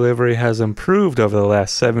liquid delivery has improved over the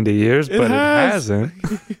last 70 years, but it hasn't.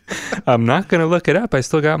 I'm not going to look it up. I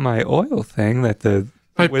still got my oil thing that the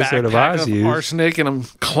My Wizard of backpack Oz used. arsenic, and I'm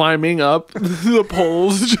climbing up the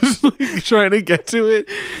poles, just like trying to get to it.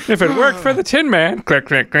 If it worked for the Tin Man. Click,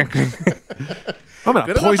 click, click, click. I'm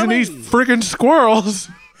gonna poison these friggin' squirrels.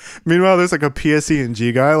 Meanwhile, there's like a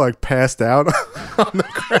PSE&G guy like passed out.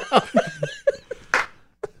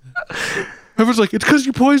 Everyone's like, it's because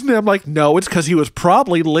you poisoned it. I'm like, no, it's because he was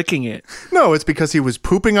probably licking it. No, it's because he was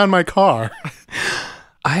pooping on my car.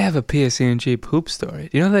 I have a PSE&G poop story.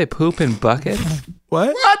 You know they poop in buckets?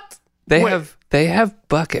 What? They Wait. have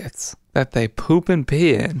buckets that they poop and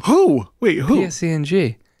pee in. Who? Wait, who?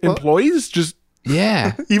 PSE&G. Employees? Just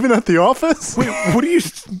Yeah. Even at the office? wait. What do you?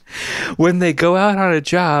 When they go out on a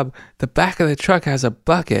job, the back of the truck has a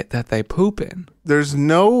bucket that they poop in. There's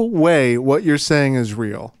no way what you're saying is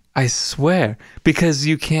real. I swear. Because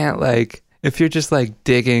you can't, like, if you're just, like,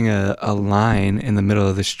 digging a line in the middle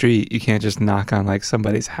of the street, you can't just knock on, like,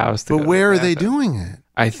 somebody's house to But go to where the are they bathroom. doing it?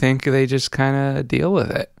 I think they just kind of deal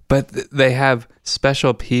with it. But they have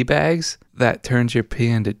special pee bags that turns your pee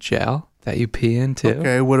into gel that you pee into.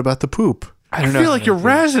 Okay, what about the poop? I I don't know. feel like you're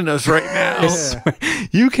razzing us right I now. swear.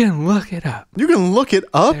 You can look it up. You can look it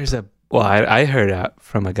up. I heard out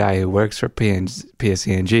from a guy who works for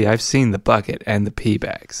PSE&G. I've seen the bucket and the pee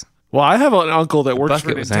bags. Well, I have an uncle that works for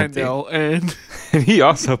bucket was Nintendo, and And he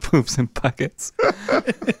also poops in buckets.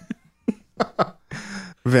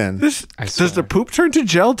 Vin, this I does the swear. poop turn to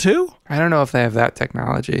gel too? I don't know if they have that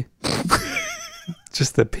technology.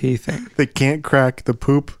 Just the pee thing. they can't crack the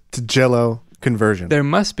poop to jello conversion. There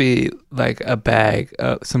must be like a bag,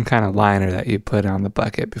 some kind of liner that you put on the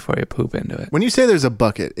bucket before you poop into it. When you say there's a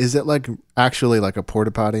bucket, is it like actually like a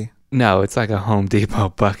porta potty? No, it's like a Home Depot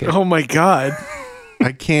bucket Oh my god!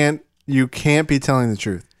 You can't be telling the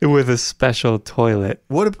truth. with a special toilet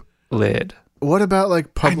What lid. about like I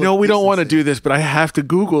public know we don't want to decency? do this, but I have to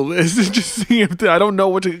Google this and just see if I don't know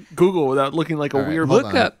what to Google without looking like a All right, weird. hold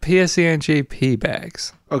Look on. up PSE&G pee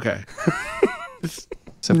bags. Okay,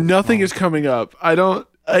 So nothing is coming up. I don't.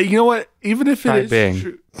 You know what? Even if Try it is Bing.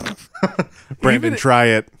 true, Brandon, try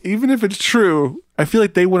it. even if it's true, I feel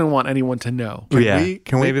like they wouldn't want anyone to know. Can we-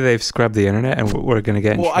 Maybe they've scrubbed the internet and we're going to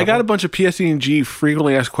get in Well, I got a trouble. bunch of PSE&G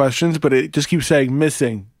frequently asked questions, but it just keeps saying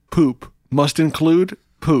missing, poop, must include,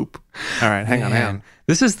 poop. All right, hang on. Man,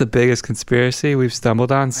 this is the biggest conspiracy we've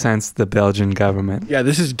stumbled on since the Belgian government, Yeah,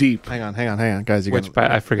 this is deep. Hang on, guys. You're which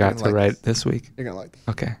gonna, I forgot you're to gonna like write this. this week. You're gonna like this.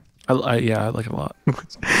 Okay. I like it a lot.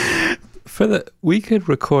 We could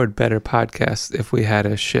record better podcasts if we had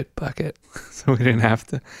a shit bucket, so we didn't have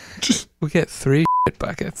to. We get 3 shit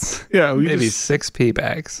buckets, Yeah, maybe 6 pee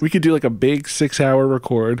bags. we could do like a big 6-hour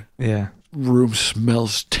record. Yeah, Room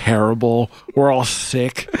smells terrible. We're all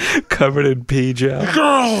sick. covered in pee gel.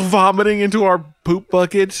 Girl vomiting into our poop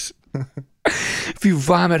buckets. If you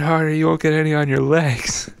vomit harder, you won't get any on your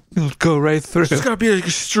legs. It'll go right through. It's gotta be like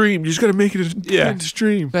a stream. You just gotta make it a Yeah.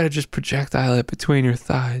 stream. Better just projectile it between your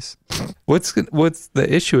thighs. What's the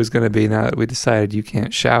issue is going to be now that we decided you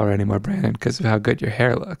can't shower anymore, Brandon, because of how good your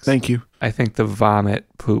hair looks? Thank you. I think the vomit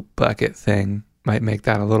poop bucket thing might make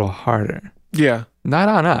that a little harder. Yeah, Not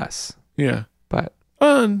on us, yeah. but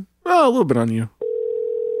A little bit on you.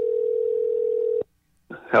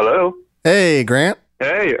 Hello. Hey, Grant.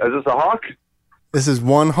 Hey, is this a hawk? This is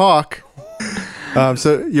one hawk.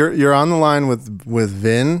 So you're on the line with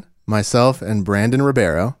Vin, myself, and Brandon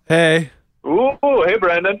Ribeiro. Hey. Ooh, hey,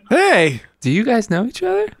 Brandon. Hey. do you guys know each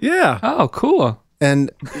other? Yeah. Oh, cool.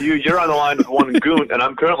 And You're on the line with one goon, and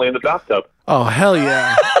I'm currently in the bathtub. Oh, hell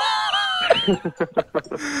yeah.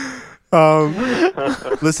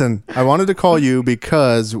 listen, I wanted to call you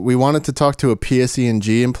because we wanted to talk to a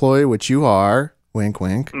PSE&G employee, which you are. Wink,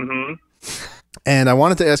 wink. Mm-hmm. And I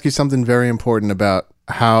wanted to ask you something very important about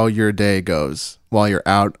how your day goes while you're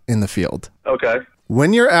out in the field. Okay.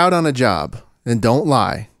 When you're out on a job, and don't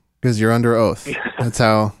lie, because you're under oath. That's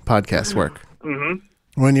how podcasts work. Mm-hmm.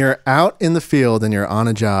 When you're out in the field and you're on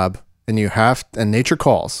a job and and nature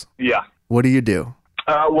calls, Yeah. what do you do?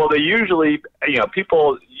 Well, they usually,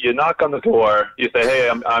 people you knock on the door. You say, "Hey,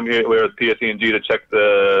 I'm here. We're at PSE&G to check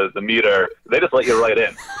the meter." They just let you right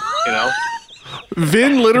in. You know.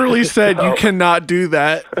 Vin literally said you cannot do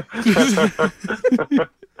that.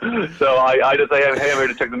 So I just say, "Hey, I'm here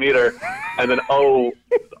to check the meter," and then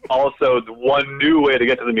also the one new way to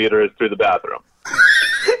get to the meter is through the bathroom.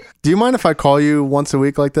 Do you mind if I call you once a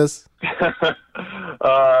week like this?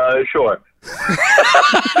 Sure.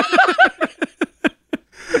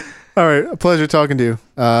 All right. A pleasure talking to you.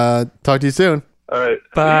 Talk to you soon. All right.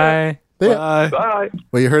 Bye. Yeah. Bye.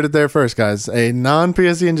 Well, you heard it there first, guys. A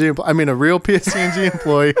non-PSE&G, a real PSE&G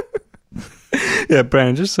employee. Yeah,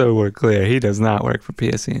 Brandon, just so we're clear, he does not work for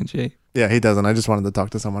PSE&G. Yeah, he doesn't. I just wanted to talk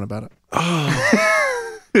to someone about it.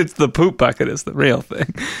 It's the poop bucket is the real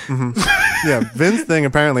thing. Yeah, Vin's thing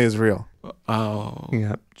apparently is real. Oh.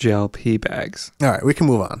 Yep, gel pee bags. All right, we can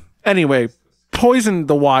move on. Anyway, poison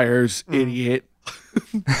the wires, idiot.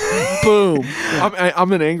 Boom.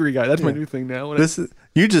 I'm an angry guy. That's my new thing now.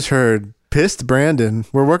 You just heard Pissed Brandon.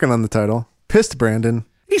 We're working on the title. Pissed Brandon.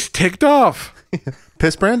 He's ticked off.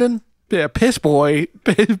 Piss Brandon? Yeah, piss boy.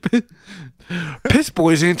 Piss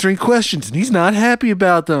boy's answering questions and he's not happy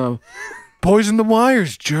about them. Poison the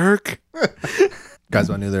wires, jerk. Guys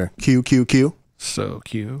want to do their Q. So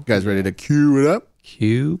cute. Guys ready to cue it up?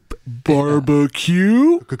 Cube.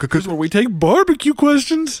 Barbecue? This is where we take barbecue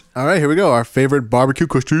questions. All right, here we go. Our favorite barbecue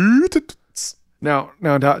question. Now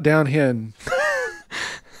down here.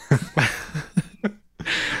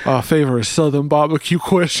 Our favorite Southern barbecue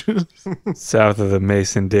questions. South of the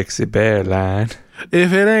Mason-Dixie Bear line.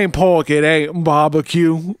 If it ain't pork, it ain't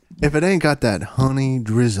barbecue. If it ain't got that honey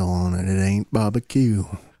drizzle on it, it ain't barbecue.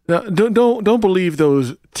 Now, don't believe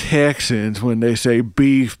those Texans when they say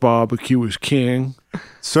beef barbecue is king.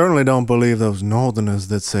 Certainly don't believe those northerners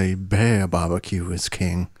that say bear barbecue is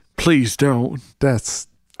king. Please don't. That's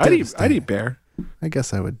I'd devastating. eat bear. I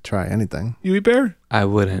guess I would try anything. You eat bear? I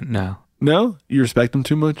wouldn't, no. No? You respect them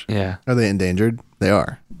too much? Yeah. Are they endangered? They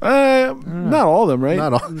are. Not all of them, right?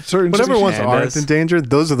 Not all. Certain Whatever ones pandas. aren't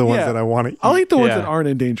endangered, those are the ones Yeah. that I want to eat. I'll eat the ones Yeah. that aren't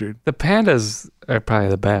endangered. The pandas are probably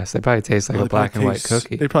the best. They probably taste like Well, a they probably black and white taste-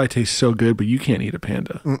 cookie. They probably taste so good, but you can't eat a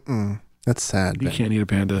panda. That's sad. You Vin. can't eat a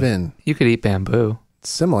panda. Vin, You could eat bamboo.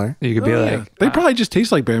 similar. You could be Oh, yeah. like, They probably just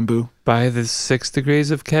taste like bamboo. by the 6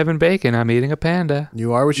 degrees of Kevin Bacon, I'm eating a panda.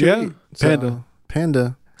 You are what you Yeah, eat. panda.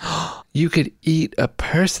 Panda. You could eat a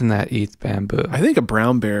person that eats bamboo. I think a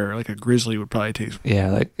brown bear, like a grizzly, would probably taste. Yeah,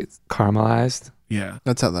 like it's caramelized. Yeah.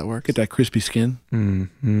 That's how that works. Get that crispy skin. With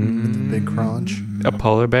the big crunch. A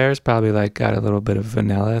polar bear's probably like got a little bit of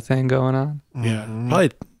vanilla thing going on. Yeah.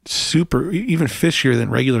 Probably super, even fishier than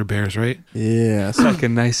regular bears, right? Yeah. It's like a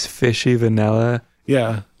nice fishy vanilla.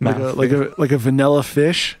 Yeah. Like Mouthfeel. a vanilla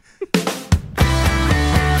fish.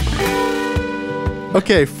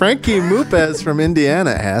 Okay, Frankie Mupez from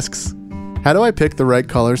Indiana asks, how do I pick the right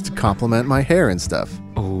colors to complement my hair and stuff?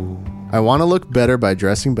 Oh, I want to look better by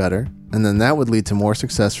dressing better, and then that would lead to more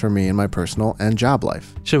success for me in my personal and job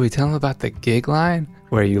life. should we tell them about the gig line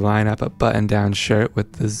where you line up a button-down shirt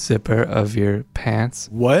with the zipper of your pants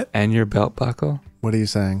What? and your belt buckle? What are you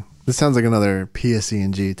saying? This sounds like another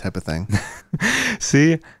PSE&G type of thing.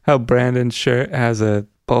 See how Brandon's shirt has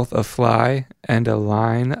both a fly and a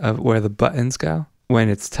line of where the buttons go? When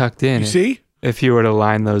it's tucked in, You see? if you were to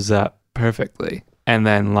line those up perfectly and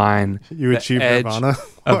then line You the achieve edge nirvana?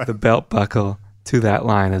 of the belt buckle to that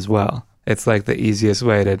line as well. It's like the easiest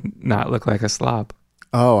way to not look like a slob.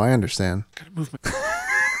 Oh, I understand.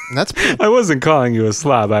 That's I wasn't calling you a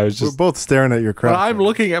slob. I was we're just both staring at your crotch. But I'm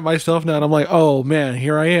looking at myself now and I'm like, oh man,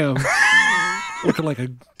 here I am. Looking like a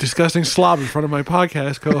disgusting slob in front of my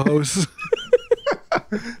podcast co-host.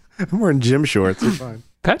 I'm wearing gym shorts. You're fine.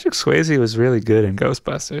 Patrick Swayze was really good in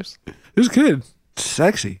Ghostbusters. It was good.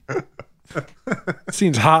 Sexy.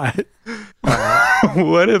 Seems hot.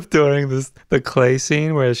 What if during the clay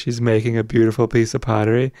scene where she's making a beautiful piece of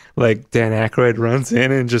pottery, like Dan Aykroyd runs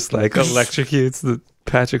in and just like electrocutes the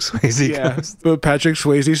Patrick Swayze Yeah. ghost? But Patrick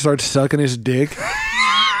Swayze starts sucking his dick.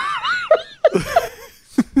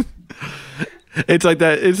 It's like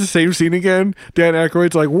that. It's the same scene again. Dan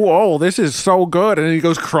Aykroyd's like, whoa, this is so good. And then he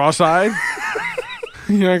goes cross-eyed.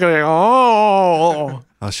 You're like, oh,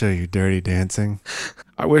 I'll show you dirty dancing.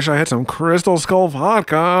 I wish I had some Crystal Skull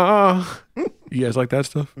vodka. You guys like that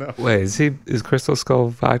stuff? No. Wait, is Crystal Skull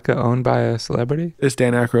vodka owned by a celebrity? It's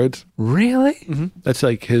Dan Aykroyd's. Really? That's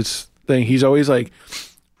like his thing. He's always like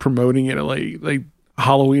promoting it at like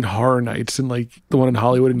Halloween Horror Nights and like the one in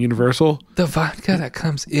Hollywood and Universal. The vodka that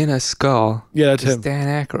comes in a skull Yeah, that's is him.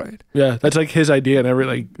 Dan Aykroyd. Yeah, that's like his idea and every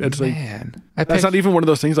like it's like Man, that's not even one of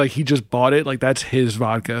those things like he just bought it. Like that's his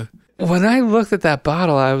vodka. When I looked at that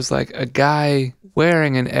bottle, I was like, a guy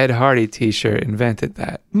wearing an Ed Hardy t-shirt invented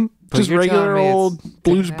that. But Just you're regular telling me it's old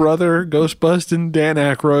Blues Dan Brother, Ghostbusting Dan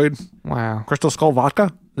Aykroyd. Wow. Crystal Skull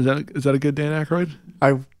Vodka? Is that a good Dan Aykroyd?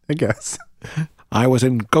 I guess. I was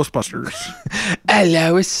in Ghostbusters.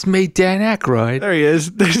 Hello, it's me, Dan Aykroyd. There he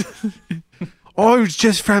is. I was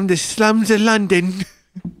just from the slums of London.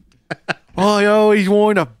 I always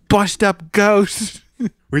want to bust up ghosts.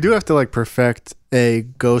 We do have to like perfect a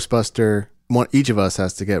Ghostbuster. Each of us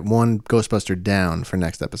has to get one Ghostbuster down for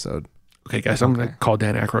next episode. Okay, guys, I'm going to call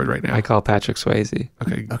Dan Aykroyd right now. I call Patrick Swayze.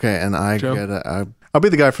 Okay, Okay, and I Joe? get I'll be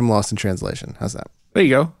the guy from Lost in Translation. How's that? there you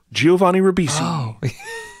go. Giovanni Ribisi. Oh.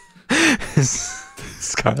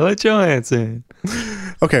 Scarlett Johansson.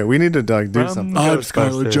 Okay, we need to do something. I'm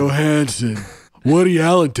Scarlett Ghostbusters. Johansson. Woody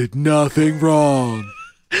Allen did nothing wrong.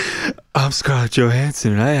 I'm Scarlett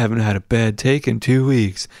Johansson, and I haven't had a bad take in 2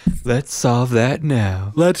 weeks. Let's solve that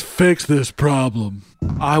now. Let's fix this problem.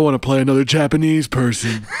 I want to play another Japanese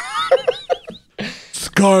person.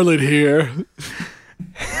 Scarlett here.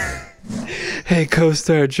 Hey,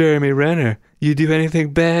 co-star Jeremy Renner, you do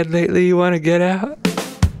anything bad lately you want to get out?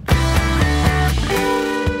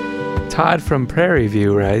 Todd from Prairie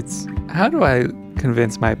View writes, how do I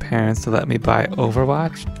convince my parents to let me buy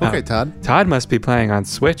Overwatch? Okay, Oh, Todd. Todd must be playing on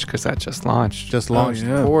Switch because that just launched. Just launched.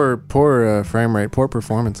 yeah. Poor frame rate, poor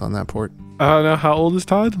performance on that port. Now, how old is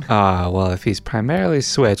Todd? Well, if he's primarily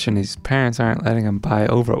Switch and his parents aren't letting him buy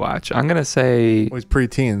Overwatch, I'm going to say Well, he's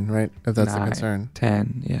pre-teen, right? If that's the 9, concern.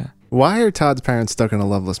 10, yeah. Why are Todd's parents stuck in a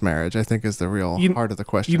loveless marriage? I think is the real You- heart of the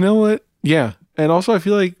question. You know what? Yeah. And also, I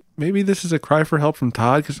feel like maybe this is a cry for help from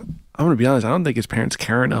Todd because I'm going to be honest, I don't think his parents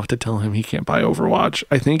care enough to tell him he can't buy Overwatch.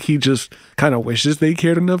 I think he just kind of wishes they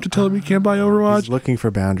cared enough to tell him he can't buy Overwatch. He's looking for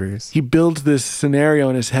boundaries. He builds this scenario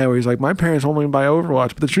in his head where he's like, my parents won't let me buy Overwatch.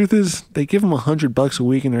 But the truth is, they give him $100 a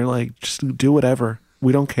week and they're like, just do whatever.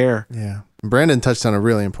 We don't care. Yeah. Brandon touched on a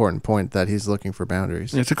really important point that he's looking for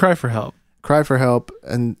boundaries. It's a cry for help. Cry for help.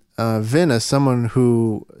 And Vin, as someone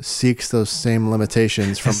who seeks those same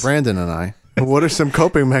limitations from Brandon and I, what are some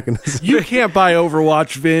coping mechanisms? You can't buy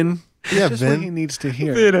Overwatch, Vin. Yeah, Just what he Vin. needs to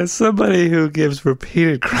hear. Dude, as somebody who gives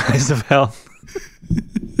repeated cries of help.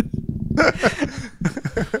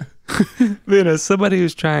 Dude, as somebody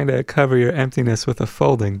who's trying to cover your emptiness with a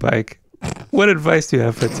folding bike, what advice do you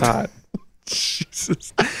have for Todd?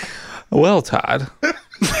 Jesus. Well, Todd.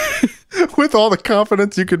 With all the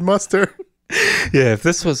confidence you could muster. Yeah, if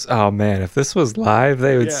this was live,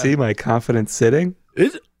 they would Yeah. see my confidence sitting.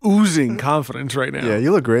 It's oozing confidence right now. Yeah,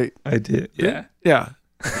 you look great. I did. Yeah. Yeah.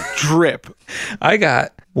 Drip. I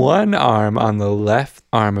got one arm on the left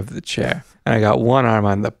arm of the chair, and I got one arm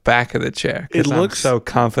on the back of the chair. 'Cause It I'm looks so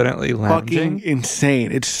confidently lounging, Fucking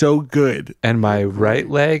insane. It's so good. and my right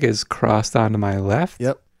leg is crossed onto my left.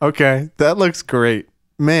 Yep. Okay, that looks great.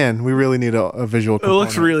 Man, we really need a visual It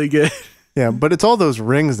looks component. really good. Yeah, but it's all those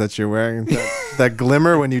rings that you're wearing that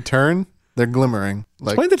glimmer when you turn. They're glimmering.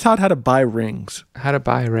 Like Explain to Todd how to buy rings. How to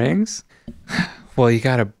buy rings? Well, you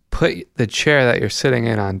got to put the chair that you're sitting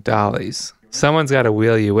in on dollies. Someone's got to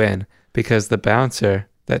wheel you in because the bouncer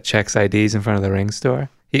that checks IDs in front of the ring store,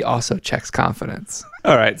 he also checks confidence.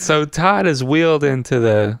 All right, so Todd is wheeled into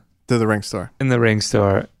the to the ring store. ring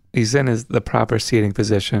store. He's in the proper seating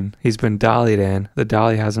position. He's been dollied in. The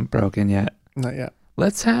dolly hasn't broken yet. Not yet.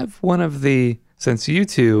 Let's have one of since you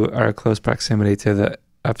two are in close proximity to the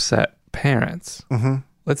upset parents,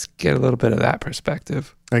 let's get a little bit of that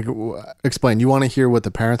perspective. Like, explain. You want to hear what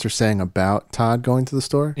the parents are saying about Todd going to the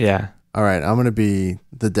store? Yeah. All right, I'm gonna be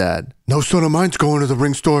the dad. No son of mine's going to the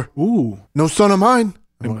ring store. Ooh. No son of mine.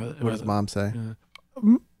 Am What, I- what does mom say?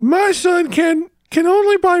 My son can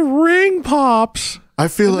only buy ring pops. I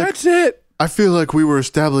feel And like that's it. I feel like we were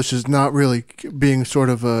established as not really being sort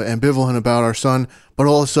of ambivalent about our son, but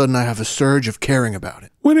all of a sudden I have a surge of caring about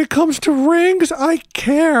it. When it comes to rings, I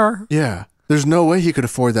care. Yeah, there's no way he could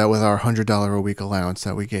afford that with our $100 a week allowance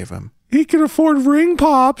that we gave him. He can afford ring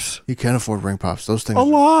pops He can afford ring pops. Those things, a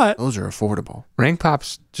lot. those are affordable. Ring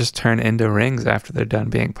pops just turn into rings after they're done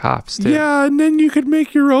being pops, too. Yeah, and then you could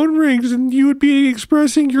make your own rings and you would be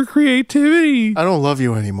expressing your creativity. I don't love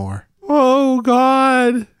you anymore. Oh,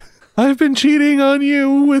 God. I've been cheating on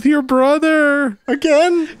you with your brother,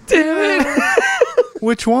 Again? Damn it!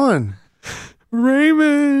 Which one?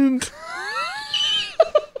 Raymond.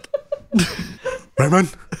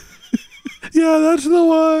 Raymond? Yeah, that's the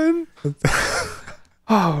one.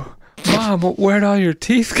 Oh, Mom, where'd all your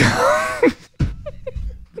teeth go?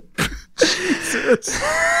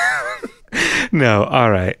 No, all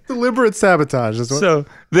right. Deliberate sabotage. Is what So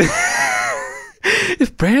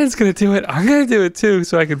if Brandon's gonna do it, I'm gonna do it too,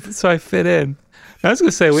 so I fit in. I was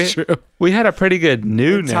gonna say we had a pretty good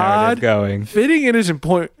new And narrative Todd, going. Fitting in is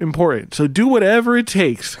important. So do whatever it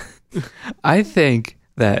takes. I think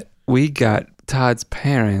that we got Todd's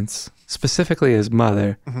parents, specifically his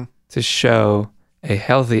mother, to show a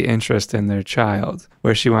healthy interest in their child,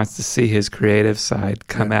 where she wants to see his creative side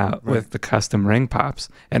come out with the custom ring pops.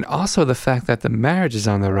 And also the fact that the marriage is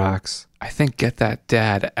on the rocks, I think get that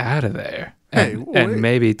dad out of there. And, Hey, and wait.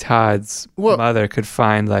 maybe Todd's mother could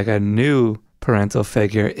find like a new parental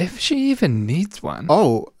figure if she even needs one.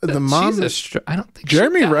 Oh, the mom. I don't think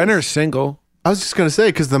Jeremy she does. Renner's single. I was just gonna say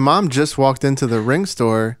because the mom just walked into the ring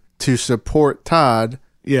store to support Todd.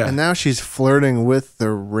 Yeah. And now she's flirting with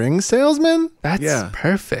the ring salesman. That's Yeah.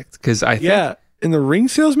 perfect because I think Yeah. And the ring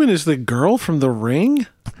salesman is the girl from The Ring.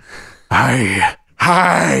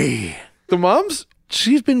 Hi. The mom's,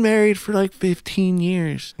 she's been married for like 15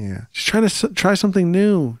 years. Yeah. She's trying to try something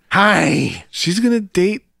new. Hi. She's going to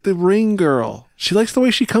date the ring girl. She likes the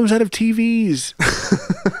way she comes out of TVs.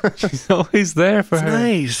 she's always there for It's her.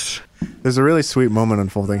 nice. There's a really sweet moment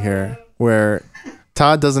unfolding here where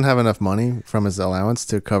Todd doesn't have enough money from his allowance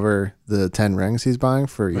to cover the 10 rings he's buying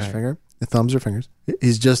for each finger. The thumbs or fingers.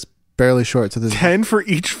 He's just barely short to the 10 for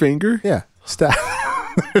each finger? Yeah. Stack.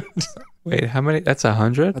 Wait, how many? That's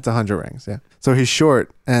 100? That's 100 rings. Yeah. So he's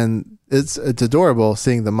short, and it's adorable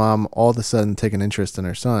seeing the mom all of a sudden take an interest in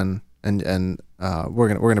her son. And we're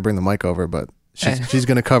gonna bring the mic over, but she's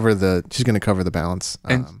gonna cover the balance.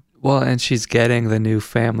 And she's getting the new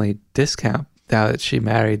family discount now that she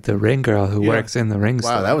married the ring girl who works in the ring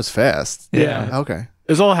store. Wow, that was fast. Yeah. Okay.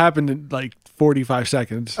 This all happened in like 45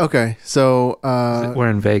 seconds. Okay. So We're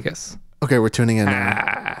in Vegas. okay, we're tuning in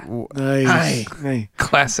now. Nice. Hey,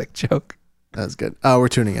 Classic joke. That's good. We're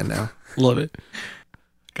tuning in now. love it.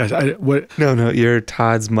 Guys, what? No, you're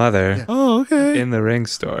Todd's mother Oh, okay. in the ring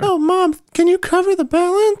store. Oh, Mom, can you cover the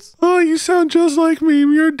balance? Oh, you sound just like me.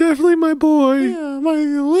 You're definitely my boy. Yeah,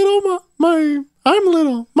 I'm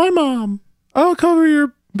little. My mom. I'll cover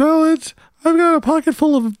your balance. I've got a pocket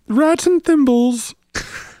full of rats and thimbles.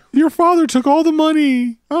 Your father took all the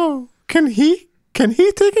money. Oh, can he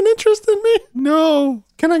take an interest in me? No,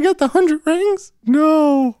 Can I get the 100 rings?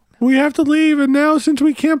 no. We have to leave, and now since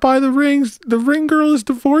we can't buy the rings, the ring girl is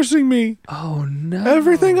divorcing me. Oh, no.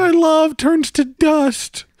 Everything I love turns to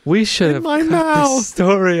dust. We should have my cut mouth. the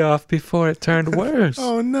story off before it turned worse.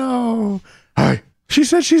 Oh no. Hi. She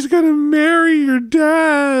said she's gonna marry your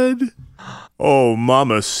dad. Oh,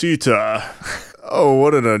 Mamacita. Oh,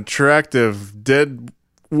 what an attractive dead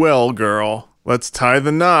well girl. Let's tie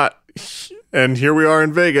the knot. And here we are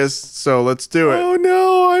in Vegas, so let's do it. Oh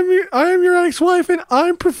no, I am your ex-wife, and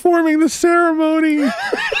I'm performing the ceremony.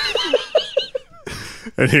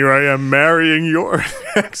 And here I am marrying your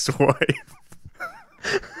ex-wife.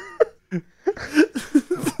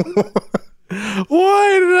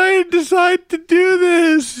 Why did I decide to do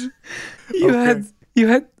this? You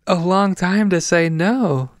had a long time to say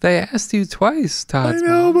no. They asked you twice, I Todd's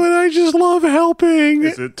know, mom. but I just love helping.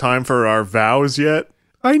 Is it time for our vows yet?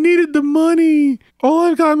 I needed the money. All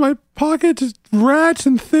I've got in my pocket is rats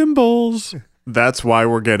and thimbles. That's why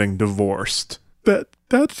we're getting divorced.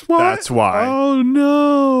 That's why. That's why. Oh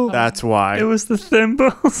no. That's why. It was the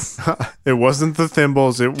thimbles. It wasn't the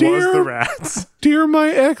thimbles, it was Dear- the rats. Dear my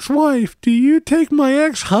ex-wife, do you take my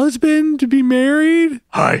ex-husband to be married?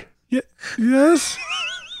 Hi. Yes.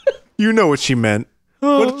 You know what she meant.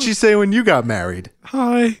 What did she say when you got married?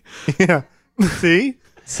 Hi. Yeah. See?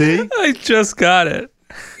 See? I just got it.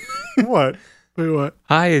 What? Wait, what?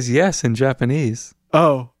 Hi is yes in Japanese.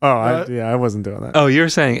 Oh. Oh, I wasn't doing that. Oh, you're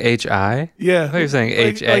saying H-I? Yeah. I thought you were saying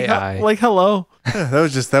H-A-I. Like hello.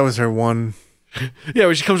 That was her one. Yeah,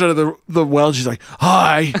 when she comes out of the well, she's like,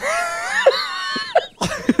 hi.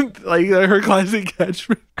 Like her classic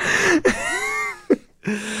catchphrase.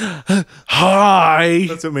 Hi.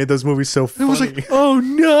 That's what made those movies so I funny. was like, oh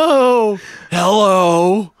no.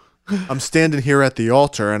 Hello. I'm standing here at the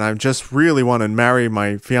altar and I just really want to marry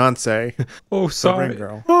my fiance, Oh, the sorry. ring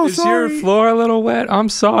girl. Oh, Is sorry. your floor a little wet? I'm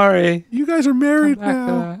sorry. You guys are married Back to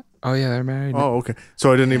now. that. Oh, yeah, they're married. Oh, okay.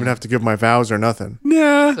 So I didn't even have to give my vows or nothing.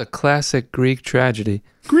 Nah. It's a classic Greek tragedy.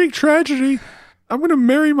 Greek tragedy. I'm going to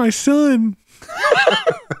marry my son.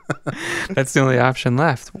 That's the only option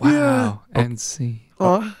left. Wow. Yeah. And see.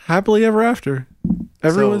 Oh, happily ever after.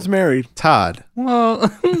 Everyone's So- married. Todd. Well,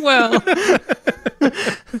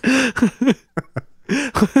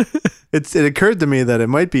 It occurred to me that it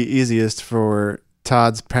might be easiest for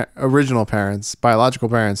Todd's original parents, biological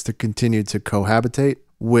parents, to continue to cohabitate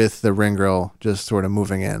with the ring girl just sort of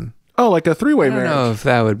moving in. Oh, like a three-way I don't marriage. know if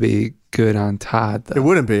that would be good on Todd, though. It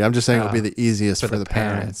wouldn't be. I'm just saying it would be the easiest for for the the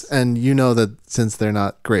parents. parents. And you know that since they're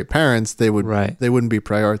not great parents, they would Right. they wouldn't be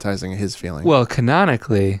prioritizing his feelings. Well,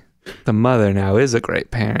 canonically, the mother now is a great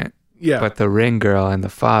parent, Yeah. but the ring girl and the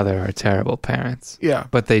father are terrible parents. Yeah.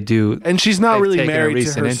 But they do. And she's not They've really taken a married to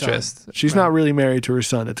recent her interest. son. She's not really married to her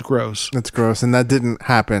son. It's gross. That's gross, and that didn't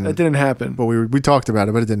happen. That didn't happen. But we talked about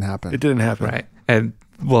it, but it didn't happen. It didn't happen. Right. And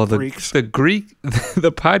well, the Greek,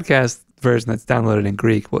 the podcast version that's downloaded in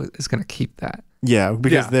Greek is going to keep that. Yeah,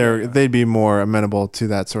 because they'd be more amenable to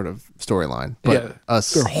that sort of storyline. But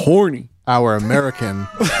us, They're horny. our American,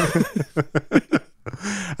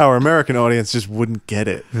 our American audience just wouldn't get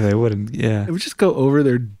it. They wouldn't. Yeah. It would just go over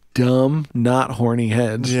their dumb, not horny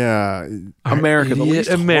heads. Yeah. America, the idiot least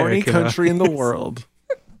horny American country in the audience. world.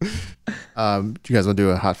 Do you guys want to do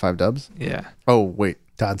a hot 5 dubs? Yeah. Oh wait,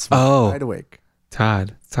 Todd's wide awake.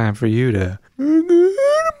 Todd, it's time for you to.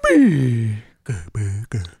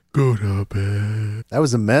 Go to bed. That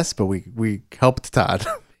was a mess, but we helped Todd.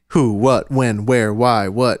 Who, what, when, where, why,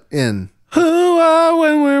 what, in. Who, what,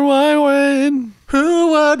 when, where, why, when.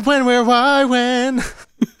 Who, what, when, where, why, when.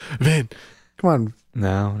 Vin. Come on.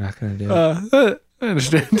 No, not going to do it. I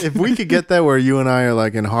understand. If we could get that where you and I are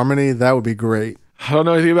like in harmony, that would be great. I don't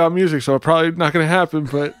know anything about music, so it's probably not going to happen,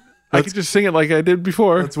 but I could just sing it like I did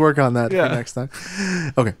before. Let's work on that Yeah. for next time.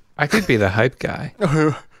 Okay. I could be the hype guy.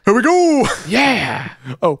 Here we go. Yeah.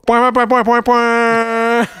 Oh, boing, boing, boing, boing,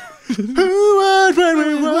 boing. Who, what, when,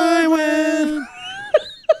 where, why, when.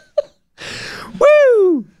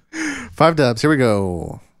 Woo! 5 dubs. Here we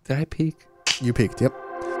go. Did I peek? You peaked. Yep.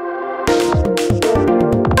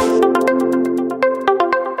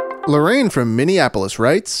 Lorraine from Minneapolis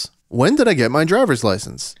writes, when did I get my driver's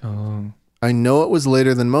license? Oh. I know it was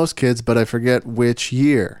later than most kids, but I forget which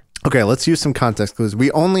year. Okay, let's use some context clues.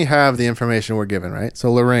 We only have the information we're given, right?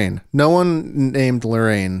 So Lorraine. No one named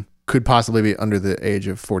Lorraine could possibly be under the age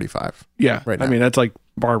of 45. Yeah, Right I now. mean, that's like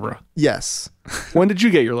Barbara. Yes. When did you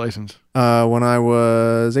get your license? When I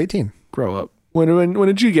was 18. Grow up. When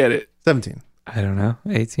did you get it? 17. I don't know.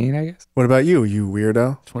 18, I guess. What about you, you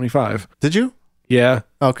weirdo? 25. Did you? Yeah,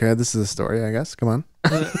 Okay, this is a story, I guess. Come on.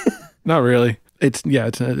 not really. It's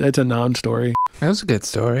a non-story. That was a good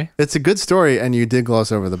story. It's a good story, and you did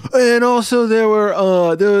gloss over the... And also there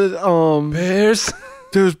was Bears.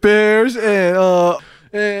 there was bears and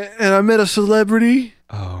I met a celebrity.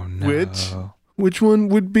 Oh, no. Which? Which one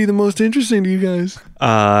would be the most interesting to you guys?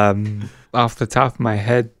 Off the top of my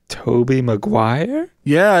head, Toby Maguire?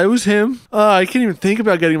 Yeah, it was him. I can't even think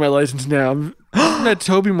about getting my license now. I met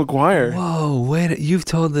Toby Maguire. Whoa, wait. You've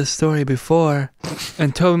told this story before.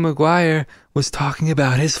 And Toby Maguire was talking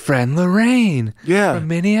about his friend Lorraine Yeah, from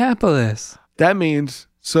Minneapolis. that means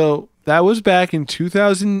so that was back in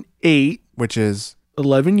 2008, Which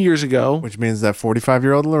 11 years ago. means that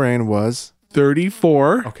 45-year-old Lorraine was...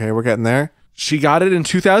 34. Okay, we're getting there. She got it in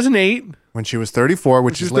 2008. When she was 34,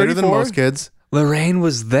 which She is was later than 34? most kids. Lorraine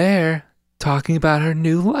was there talking about her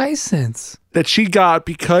new license. That she got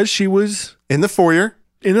because she was In the foyer,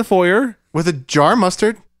 in the foyer with a jar of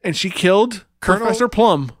mustard, and she killed Colonel- Professor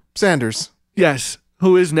Plum. Sanders, Yes,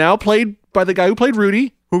 who is now played by the guy who played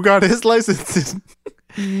Rudy who got his license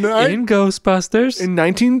In Ghostbusters. in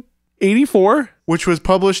 1984 which was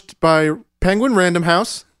published by Penguin Random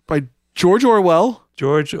House. by George Orwell,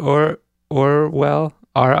 George Orwell.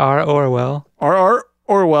 R.R. Orwell. R.R.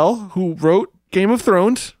 Orwell, who wrote Game of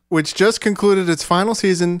Thrones which just concluded its final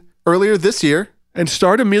season earlier this year, and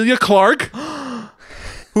starred Emilia Clarke,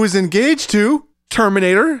 who is engaged to,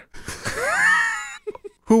 Terminator,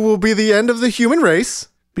 who will be the end of the human race.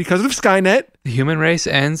 because of Skynet. The human race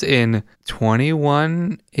ends in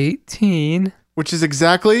 2118, Which is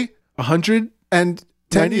exactly 100 and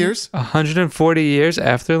 10 90 years. 140 years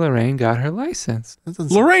after Lorraine got her license. That's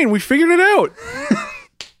insane. Lorraine, we figured it out.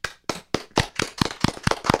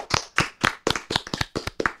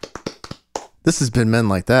 This has been Men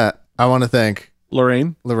Like That. I want to thank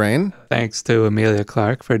Lorraine, Lorraine. Thanks to Emilia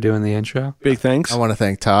Clarke for doing the intro. big thanks. I want to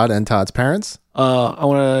thank Todd and Todd's parents. I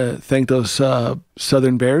want to thank those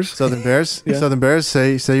Southern Bears. Southern Bears. Yeah. Southern Bears,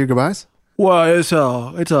 say your goodbyes. Well, it's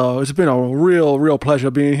been a real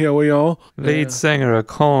pleasure being here with y'all. Lead singer of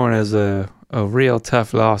Korn is a real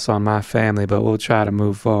tough loss on my family, but we'll try to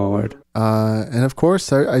move forward. And of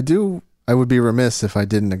course, I would be remiss if I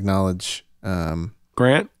didn't acknowledge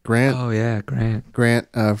Grant. Grant. Oh, yeah, Grant. Grant,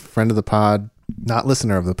 friend of the pod, not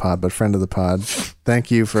listener of the pod, but friend of the pod. Thank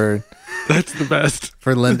you for That's the best.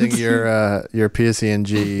 lending your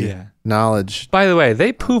PSENG Yeah. knowledge. By the way,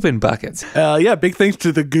 they poop in buckets. Yeah, big thanks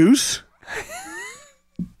to the goose.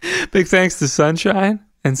 Big thanks to Sunshine.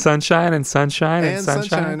 And sunshine and sunshine and, and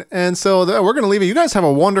sunshine. And so we're going to leave it. You guys have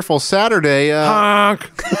a wonderful Saturday. Honk.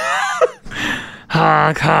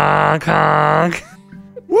 Honk, honk, honk.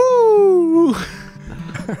 Woo!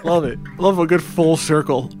 Love it. Love a good full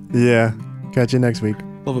circle. Yeah. Catch you next week.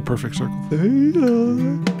 Love a perfect circle.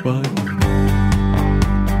 Bye.